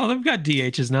catcher. Well, they've got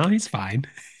DHs now. He's fine.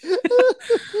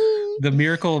 The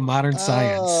miracle of modern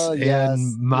science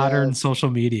and modern social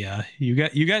media. You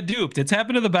got duped. It's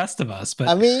happened to the best of us. But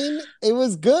I mean, it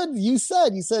was good. You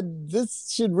said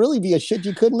this should really be a shit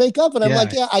you couldn't make up, and I'm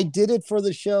like, I did it for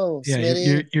the show.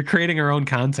 Yeah, you're creating our own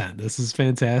content. This is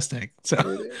fantastic.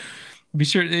 So. Be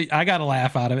sure I got a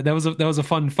laugh out of it. That was a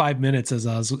fun 5 minutes as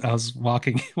I was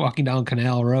walking down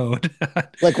Canal Road.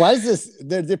 Like, why is this?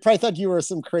 They probably thought you were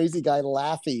some crazy guy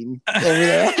laughing over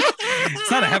there.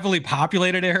 It's not a heavily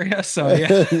populated area, so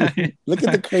yeah. Look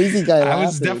at the crazy guy laughing. I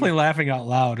was definitely laughing out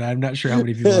loud. I'm not sure how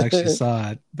many people actually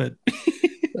saw it, but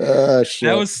shit.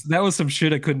 that was some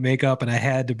shit I couldn't make up, and I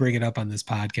had to bring it up on this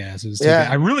podcast. It was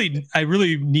I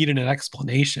really needed an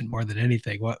explanation more than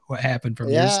anything. What happened from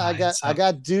your side? I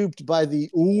got duped by the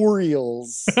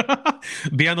Orioles.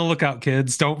 Be on the lookout,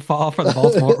 kids. Don't fall for the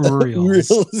Baltimore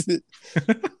Orioles.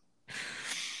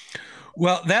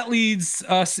 Well, that leads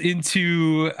us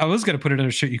into. I was going to put it in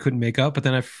a shit you couldn't make up, but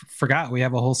then I forgot we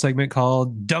have a whole segment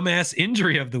called Dumbass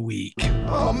Injury of the Week.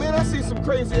 Oh, man, I see some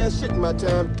crazy ass shit in my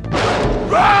time.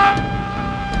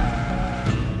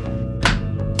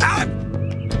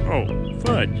 Oh,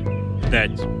 fudge.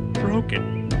 That's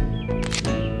broken.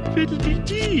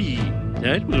 Fiddle-dee-dee.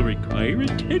 That will require a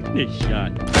tetanus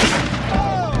shot.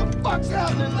 fuck's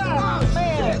happening? Oh,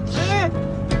 man.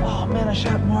 Oh, man, I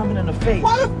shot Marvin in the face.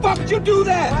 Why the fuck did you do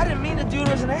that? I didn't mean to do it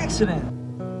as an accident.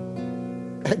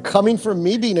 Coming from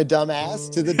me being a dumbass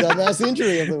to the dumbass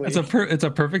injury of the week. It's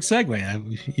a perfect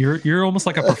segue. You're almost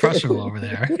like a professional over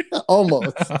there.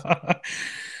 Almost.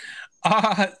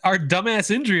 Our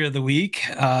dumbass injury of the week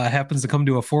happens to come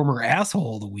to a former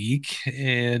asshole of the week,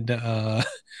 and I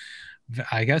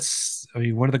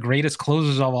mean one of the greatest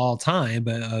closers of all time,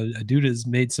 but a dude has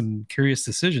made some curious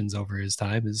decisions over his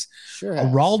time. Is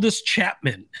Aroldis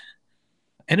Chapman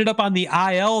ended up on the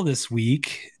IL this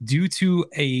week due to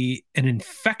an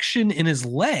infection in his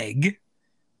leg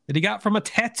that he got from a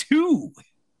tattoo,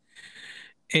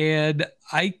 and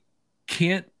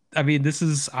this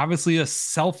is obviously a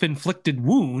self-inflicted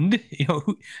wound.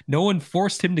 No one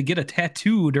forced him to get a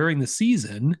tattoo during the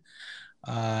season.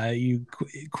 You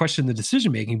question the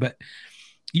decision making, but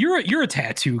you're a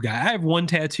tattoo guy. I have one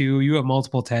tattoo. You have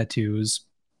multiple tattoos.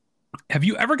 Have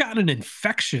you ever gotten an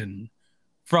infection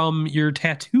from your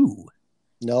tattoo?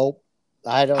 Nope.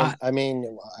 I don't. I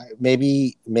mean,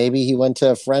 maybe he went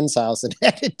to a friend's house and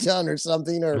had it done or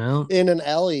something, or in an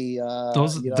alley.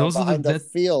 Those are the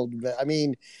field. But, I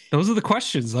mean, those are the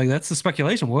questions. Like, that's the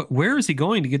speculation. Where is he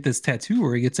going to get this tattoo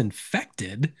where he gets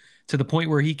infected to the point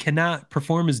where he cannot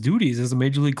perform his duties as a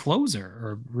major league closer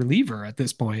or reliever at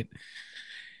this point?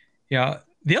 Yeah.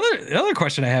 The other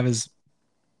question I have is,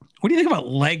 what do you think about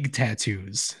leg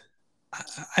tattoos?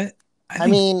 I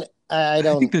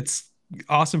think that's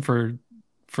awesome for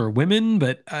women,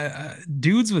 but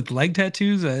dudes with leg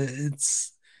tattoos,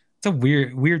 it's a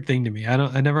weird thing to me.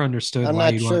 I never understood. I'm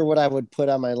not sure what I would put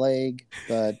on my leg,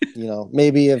 but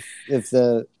maybe if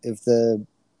the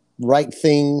right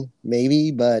thing,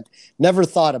 maybe, but never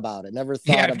thought about it. Never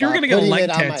thought. Yeah, if you're gonna get a leg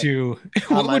tattoo,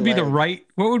 what would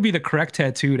be the correct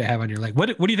tattoo to have on your leg?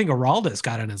 What do you think Aroldis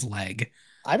got on his leg?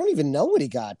 I don't even know what he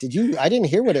got. Did you? I didn't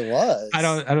hear what it was. I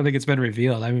don't think it's been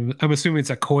revealed. I'm assuming it's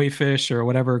a koi fish or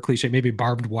whatever cliche, maybe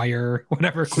barbed wire,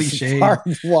 whatever cliche.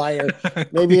 Barbed wire.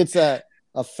 Maybe it's a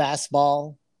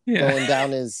fastball going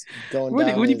down his. What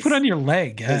do you put on your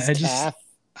leg? Calf.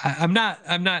 I'm not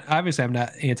obviously I'm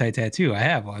not anti-tattoo. I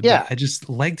have one. Yeah. I just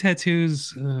leg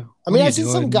tattoos. I've seen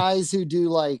some guys who do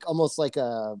like almost like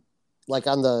on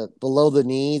the below the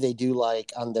knee, they do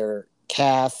like on their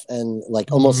calf and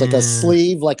like almost like a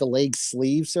sleeve, like a leg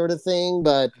sleeve sort of thing.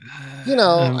 But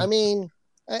I mean,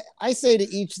 I say to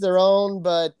each their own,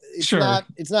 but it's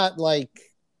not like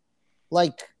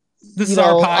this is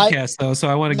our podcast though, so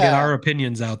I want to get our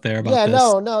opinions out there about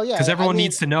this. Because everyone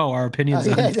needs to know our opinions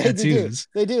on tattoos.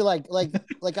 They do. Like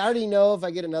I already know if I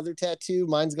get another tattoo,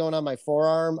 mine's going on my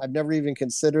forearm. I've never even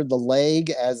considered the leg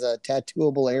as a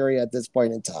tattooable area at this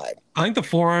point in time. I think the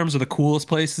forearms are the coolest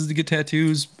places to get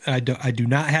tattoos. I do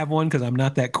not have one because I'm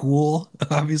not that cool.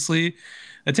 Obviously,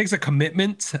 it takes a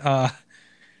commitment.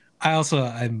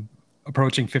 I'm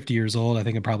approaching 50 years old. I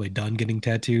think I'm probably done getting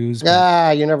tattoos.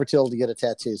 You're never too old to get a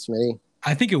tattoo, Smitty.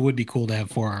 I think it would be cool to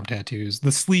have forearm tattoos.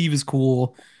 The sleeve is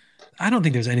cool. I don't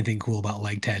think there's anything cool about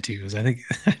leg tattoos. I think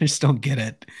I just don't get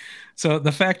it. So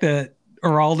the fact that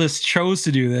Aroldis chose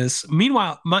to do this,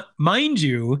 meanwhile, mind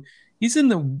you, he's in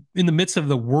the midst of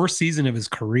the worst season of his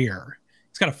career.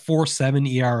 He's got a 4.7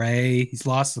 ERA. He's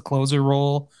lost the closer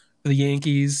role for the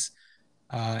Yankees.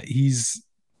 He's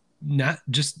not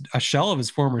just a shell of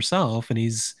his former self, and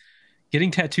he's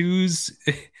getting tattoos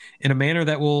in a manner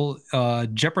that will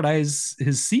jeopardize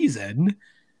his season.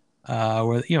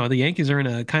 Where the Yankees are in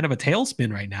a kind of a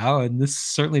tailspin right now, and this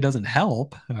certainly doesn't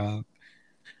help.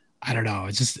 I don't know.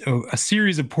 It's just a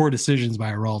series of poor decisions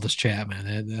by Aroldis Chapman.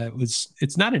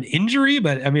 It's not an injury,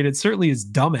 but I mean, it certainly is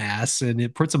dumbass, and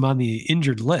it puts him on the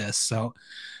injured list. So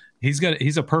he's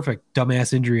a perfect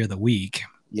dumbass injury of the week.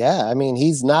 Yeah, I mean,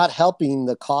 he's not helping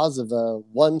the cause of a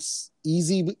once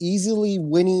easily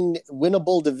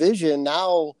winnable division.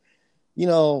 Now,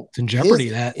 it's in jeopardy.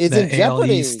 It's in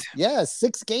jeopardy. Yeah,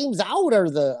 6 games out are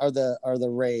the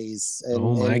Rays.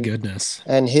 And, goodness!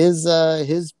 And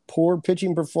his poor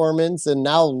pitching performance, and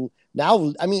now,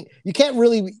 I mean, you can't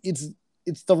really.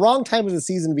 It's the wrong time of the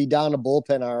season to be down a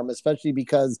bullpen arm, especially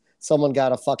because someone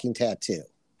got a fucking tattoo.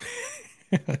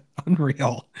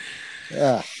 Unreal.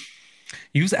 Yeah.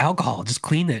 Use alcohol. Just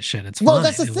clean that shit. It's well, fine.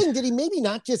 That's the thing. Did he maybe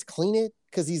not just clean it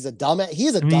because he's a dumbass?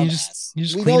 He's a dumbass. You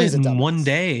just clean it in one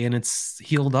day and it's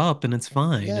healed up and it's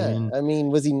fine. Yeah. I mean,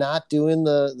 was he not doing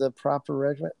the proper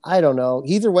regimen? I don't know.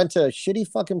 He either went to a shitty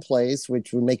fucking place,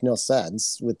 which would make no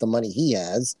sense with the money he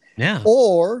has. Yeah.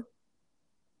 Or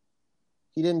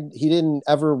he didn't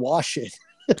ever wash it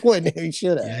when he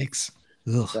should have. Yikes.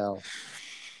 Ugh. So.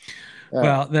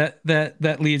 Well,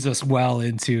 that leads us well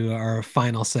into our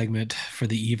final segment for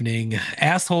the evening.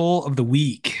 Asshole of the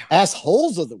week.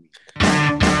 Assholes of the week.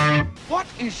 What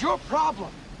is your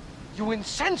problem, you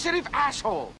insensitive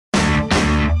asshole?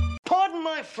 Pardon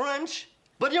my French,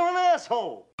 but you're an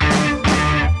asshole.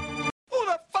 Who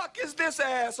the fuck is this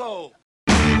asshole?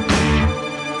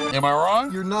 Am I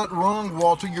wrong? You're not wrong,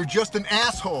 Walter. You're just an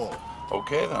asshole.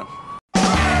 Okay, then.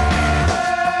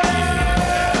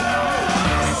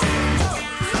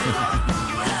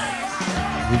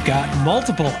 We've got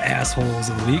multiple assholes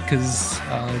of the week because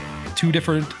two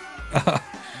different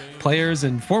players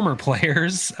and former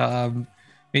players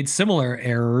made similar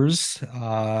errors.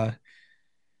 Well,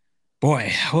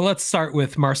 let's start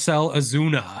with Marcell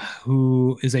Ozuna,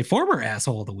 who is a former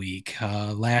asshole of the week.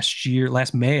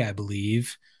 Last May, I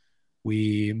believe,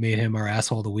 we made him our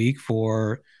asshole of the week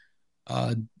for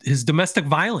his domestic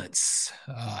violence.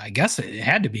 I guess it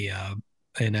had to be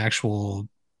an actual...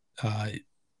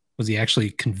 was he actually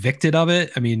convicted of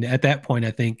it? I mean, at that point, I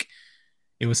think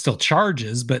it was still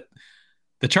charges, but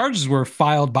the charges were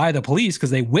filed by the police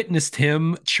because they witnessed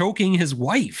him choking his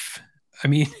wife. I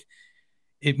mean,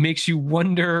 it makes you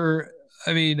wonder,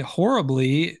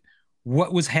 horribly,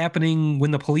 what was happening when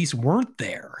the police weren't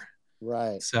there.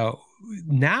 Right. So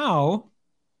now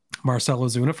Marcell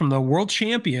Ozuna, from the world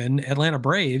champion Atlanta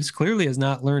Braves, clearly has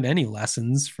not learned any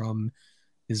lessons from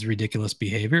his ridiculous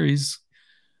behavior. He's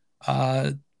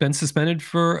been suspended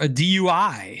for a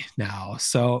DUI now.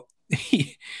 So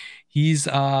he's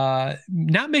not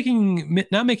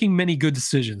making many good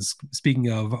decisions.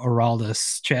 Speaking of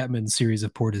Aroldis Chapman's series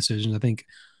of poor decisions, I think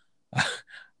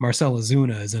Marcell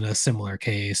Ozuna is in a similar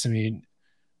case. I mean,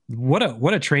 what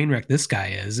a train wreck this guy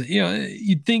is. You know,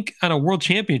 you'd think on a world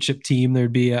championship team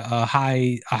there'd be a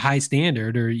high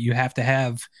standard, or you have to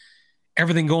have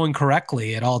everything going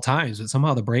correctly at all times. But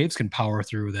somehow the Braves can power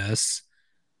through this.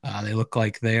 They look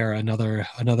like they are another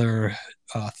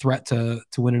threat to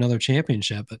win another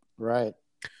championship. But right.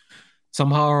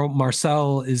 Somehow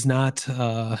Marcell is not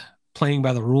playing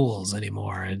by the rules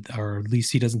anymore, or at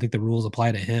least he doesn't think the rules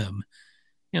apply to him.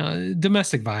 You know,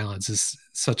 domestic violence is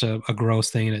such a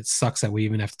gross thing, and it sucks that we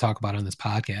even have to talk about it on this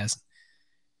podcast.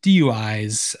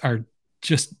 DUIs are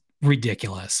just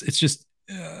ridiculous. It's just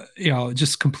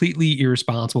just completely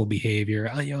irresponsible behavior.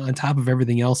 On top of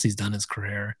everything else he's done in his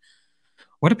career.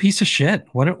 What a piece of shit.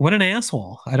 What an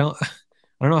asshole. I don't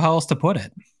know how else to put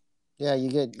it. Yeah, you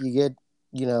get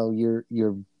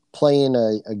you're playing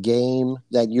a game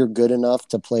that you're good enough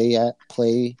to play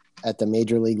at the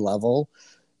major league level,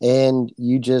 and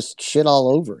you just shit all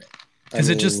over it. Is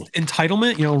it just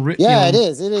entitlement? It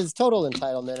is. It is total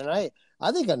entitlement. And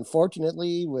I think,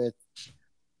 unfortunately, with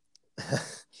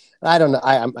I don't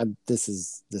know. This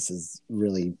is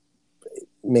really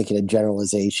making a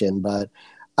generalization, but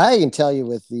I can tell you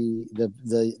with the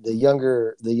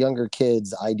younger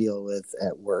kids I deal with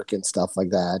at work and stuff like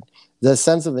that, the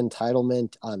sense of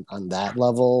entitlement on that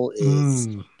level is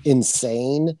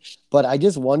insane. But I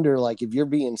just wonder, like, if you're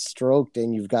being stroked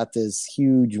and you've got this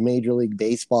huge Major League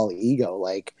Baseball ego,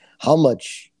 like how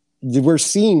much we're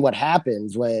seeing what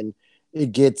happens when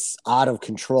it gets out of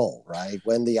control, right?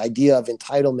 When the idea of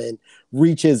entitlement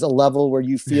reaches a level where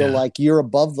you feel like you're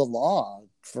above the law.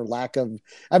 For lack of,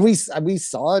 and we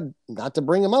saw it, not to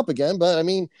bring him up again, but I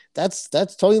mean that's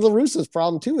Tony La Russa's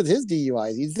problem too with his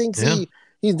DUIs. He thinks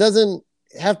he doesn't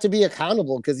have to be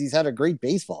accountable because he's had a great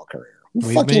baseball career.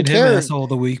 We made him asshole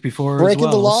the week before. Breaking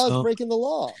as well, the law so. is breaking the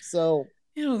law. So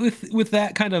with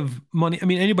that kind of money, I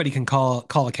mean, anybody can call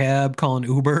a cab, call an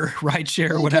Uber, rideshare,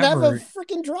 you whatever. Could have a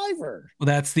freaking driver. Well,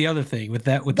 that's the other thing with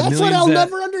that. With that's the what I'll that,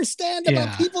 never understand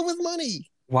about people with money.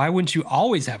 Why wouldn't you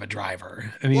always have a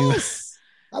driver? I mean. Yes.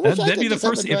 That'd be the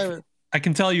first. If I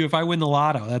can tell you, if I win the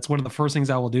lotto, that's one of the first things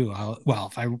I will do.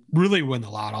 If I really win the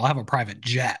lotto, I'll have a private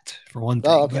jet for one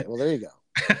thing. Oh, okay. Well, there you go.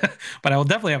 But I will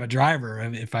definitely have a driver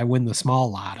if I win the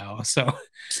small lotto. So,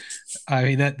 I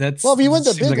mean, that's well, if you win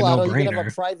the big lotto, no-brainer. you can have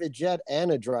a private jet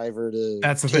and a driver to.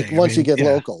 That's the thing. Once you get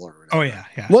local, or whatever. Oh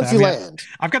yeah. Once you land,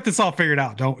 I've got this all figured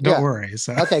out. Don't worry.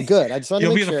 So okay, good. I just want to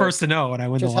you'll make be the first to know when I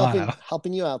win the lotto.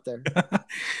 Helping you out there.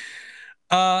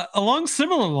 Along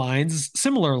similar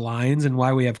lines, and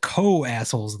why we have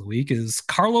co-assholes of the week is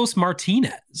Carlos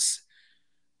Martinez,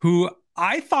 who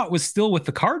I thought was still with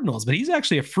the Cardinals, but he's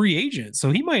actually a free agent,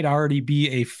 so he might already be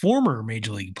a former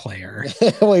Major League player.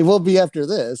 Wait, we'll be after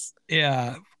this.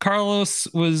 Yeah, Carlos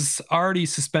was already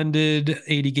suspended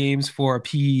 80 games for a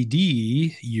PED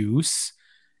use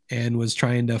and was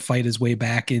trying to fight his way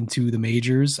back into the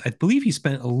majors. I believe he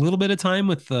spent a little bit of time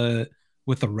with the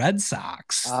Red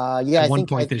Sox. At one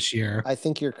point this year. I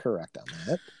think you're correct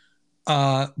on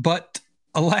that. But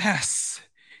alas,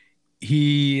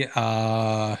 he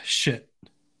shit.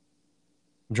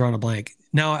 I'm drawing a blank.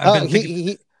 Now I've been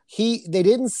thinking... they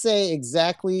didn't say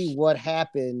exactly what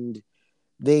happened.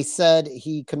 They said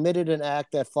he committed an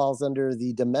act that falls under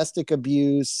the domestic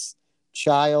abuse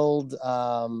child.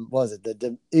 Was it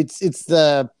it's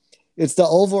the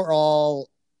overall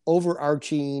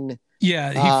overarching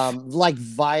like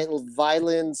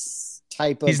violence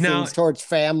type of things towards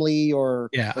family or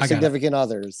significant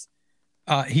others.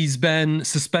 He's been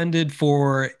suspended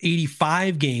for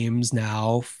 85 games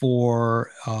now for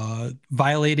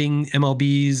violating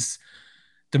MLB's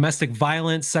domestic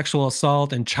violence, sexual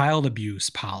assault, and child abuse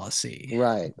policy.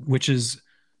 Right. Which is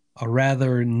a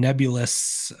rather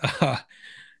nebulous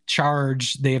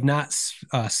charge. They have not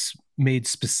made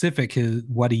specific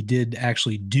what he did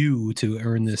actually do to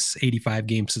earn this 85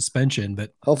 game suspension,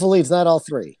 but hopefully it's not all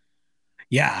three.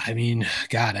 Yeah, I mean,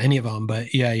 God, any of them,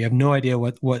 but yeah, you have no idea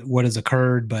what has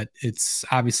occurred, but it's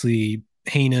obviously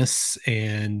heinous.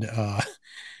 And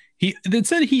it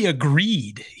said he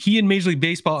agreed. He and Major League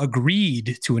Baseball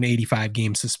agreed to an 85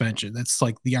 game suspension. That's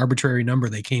like the arbitrary number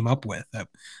they came up with that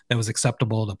was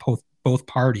acceptable to both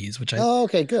parties, which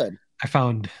okay, good. I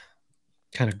found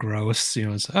kind of gross.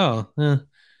 You know,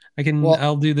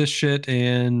 I'll do this shit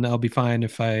and I'll be fine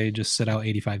if I just sit out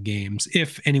 85 games,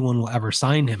 if anyone will ever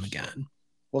sign him again.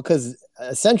 Well, because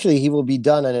essentially he will be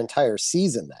done an entire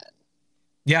season then.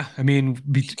 Yeah, I mean,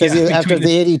 because after the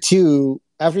 82,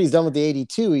 after he's done with the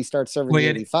 82, he starts serving the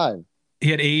 85. He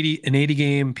had an 80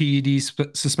 game PED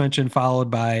suspension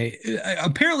followed by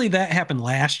apparently that happened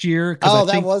last year. Oh,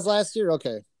 that was last year.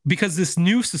 Okay. Because this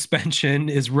new suspension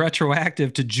is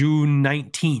retroactive to June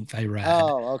 19th, I read.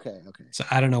 Oh, okay. So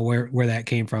I don't know where that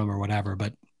came from or whatever,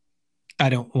 but I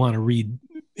don't want to read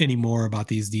any more about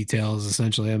these details.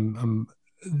 Essentially, I'm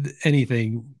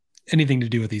anything to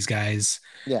do with these guys.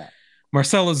 Yeah.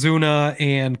 Marcell Ozuna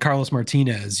and Carlos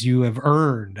Martinez, you have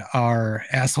earned our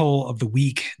asshole of the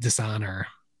week dishonor.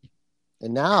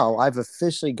 And now I've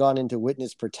officially gone into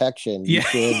witness protection. Yeah,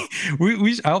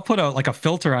 I'll put a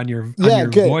filter on your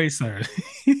voice there.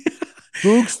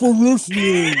 Thanks for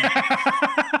listening.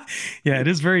 Yeah, it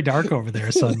is very dark over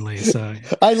there suddenly. So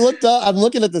I looked up. I'm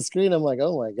looking at the screen. I'm like,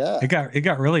 oh my god! It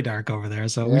got really dark over there.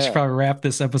 So we should probably wrap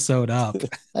this episode up.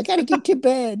 I gotta get to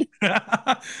bed.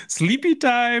 Sleepy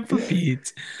time for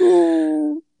Pete.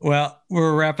 Well,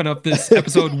 we're wrapping up this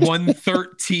episode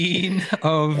 113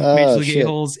 of Major League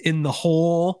A-Holes in the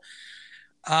Hole.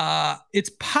 It's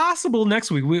possible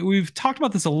next week. We've talked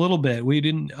about this a little bit.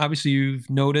 Obviously you've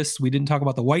noticed we didn't talk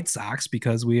about the White Sox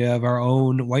because we have our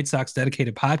own White Sox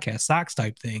dedicated podcast, Sox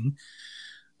Type Thing,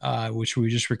 which we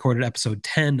just recorded episode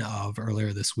 10 of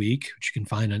earlier this week, which you can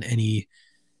find on any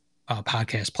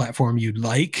podcast platform you'd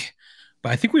like.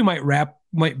 But I think we might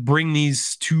bring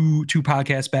these two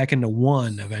podcasts back into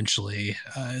one eventually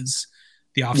as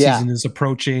the off season is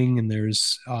approaching and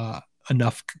there's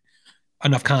enough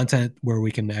content where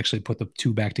we can actually put the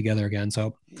two back together again.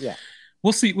 So yeah,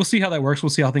 we'll see how that works.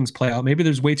 We'll see how things play out. Maybe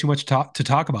there's way too much to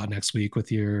talk about next week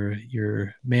with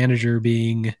your manager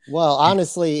being. Well,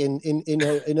 honestly, in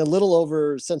a little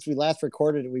over since we last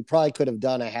recorded it, we probably could have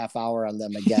done a half hour on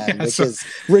them again, which is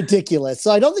ridiculous. So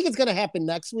I don't think it's going to happen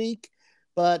next week,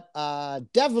 but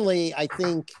definitely I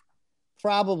think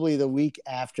probably the week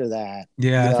after that.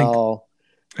 Yeah, I think.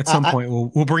 At some point,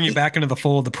 we'll bring you back into the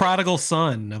fold. The prodigal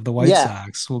son of the White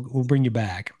Sox. We'll bring you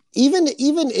back. Even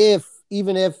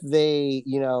if they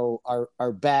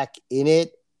are back in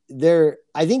it,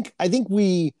 I think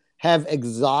we have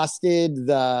exhausted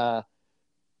the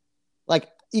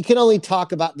you can only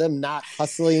talk about them not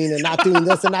hustling and not doing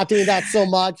this and not doing that so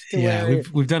much.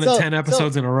 We've done it 10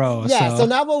 episodes in a row. Yeah, so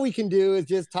now what we can do is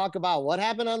just talk about what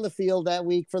happened on the field that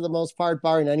week for the most part,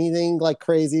 barring anything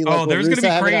crazy. There's going to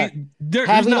be crazy.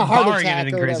 There's not barring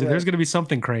anything crazy. There's going to be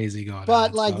something crazy going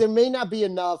on. But there may not be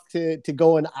enough to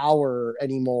go an hour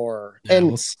anymore.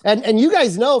 Yeah, and you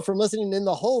guys know from listening in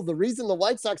the Hole, the reason the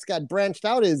White Sox got branched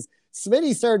out is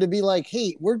Smitty started to be like,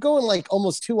 hey, we're going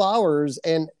almost 2 hours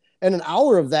and an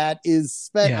hour of that is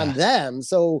spent on them.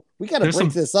 So we got to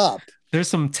break this up. There's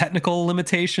some technical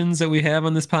limitations that we have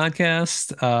on this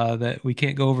podcast that we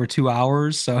can't go over 2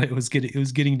 hours. So it was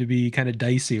getting to be kind of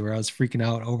dicey where I was freaking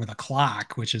out over the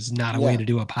clock, which is not a way to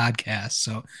do a podcast.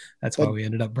 So that's why we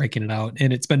ended up breaking it out.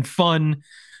 And it's been fun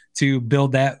to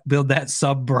build that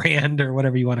sub brand or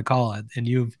whatever you want to call it. And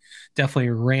you've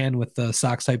definitely ran with the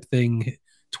Sox Type Thing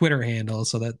Twitter handle.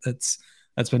 So that's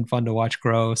been fun to watch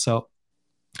grow. So,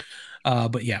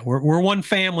 but yeah, we're one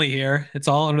family here. It's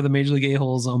all under the Major League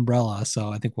A-Holes umbrella. So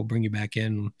I think we'll bring you back in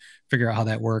and figure out how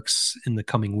that works in the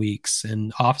coming weeks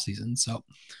and off season. So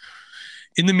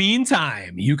In the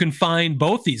meantime, you can find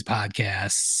both these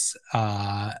podcasts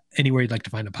anywhere you'd like to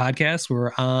find a podcast.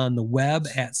 We're on the web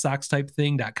at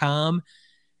sockstypething.com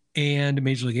and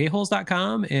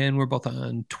majorleagueaholes.com. And we're both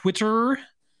on Twitter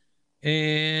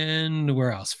and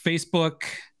where else? Facebook,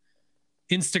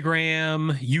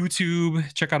 Instagram,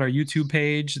 YouTube. Check out our YouTube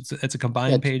page. It's a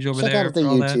combined page over there. Check out the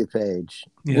YouTube page.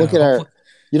 Yeah, look at our...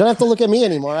 You don't have to look at me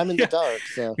anymore. I'm in the dark.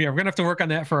 So yeah, we're gonna have to work on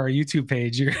that for our YouTube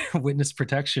page. Your witness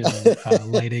protection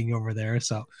lighting over there.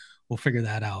 So we'll figure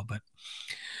that out. But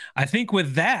I think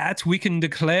with that, we can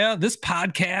declare this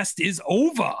podcast is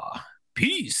over.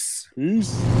 Peace.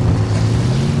 Peace.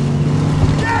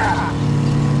 Yeah!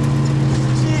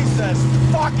 Jesus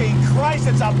fucking Christ!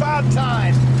 It's about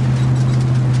time.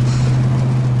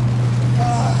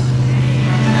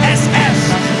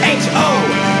 S-S-H-O-L-E.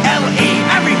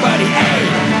 Everybody,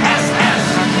 A.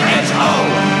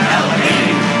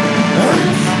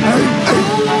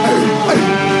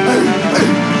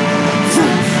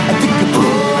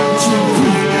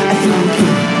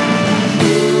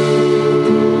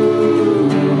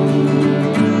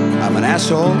 I'm an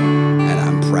asshole.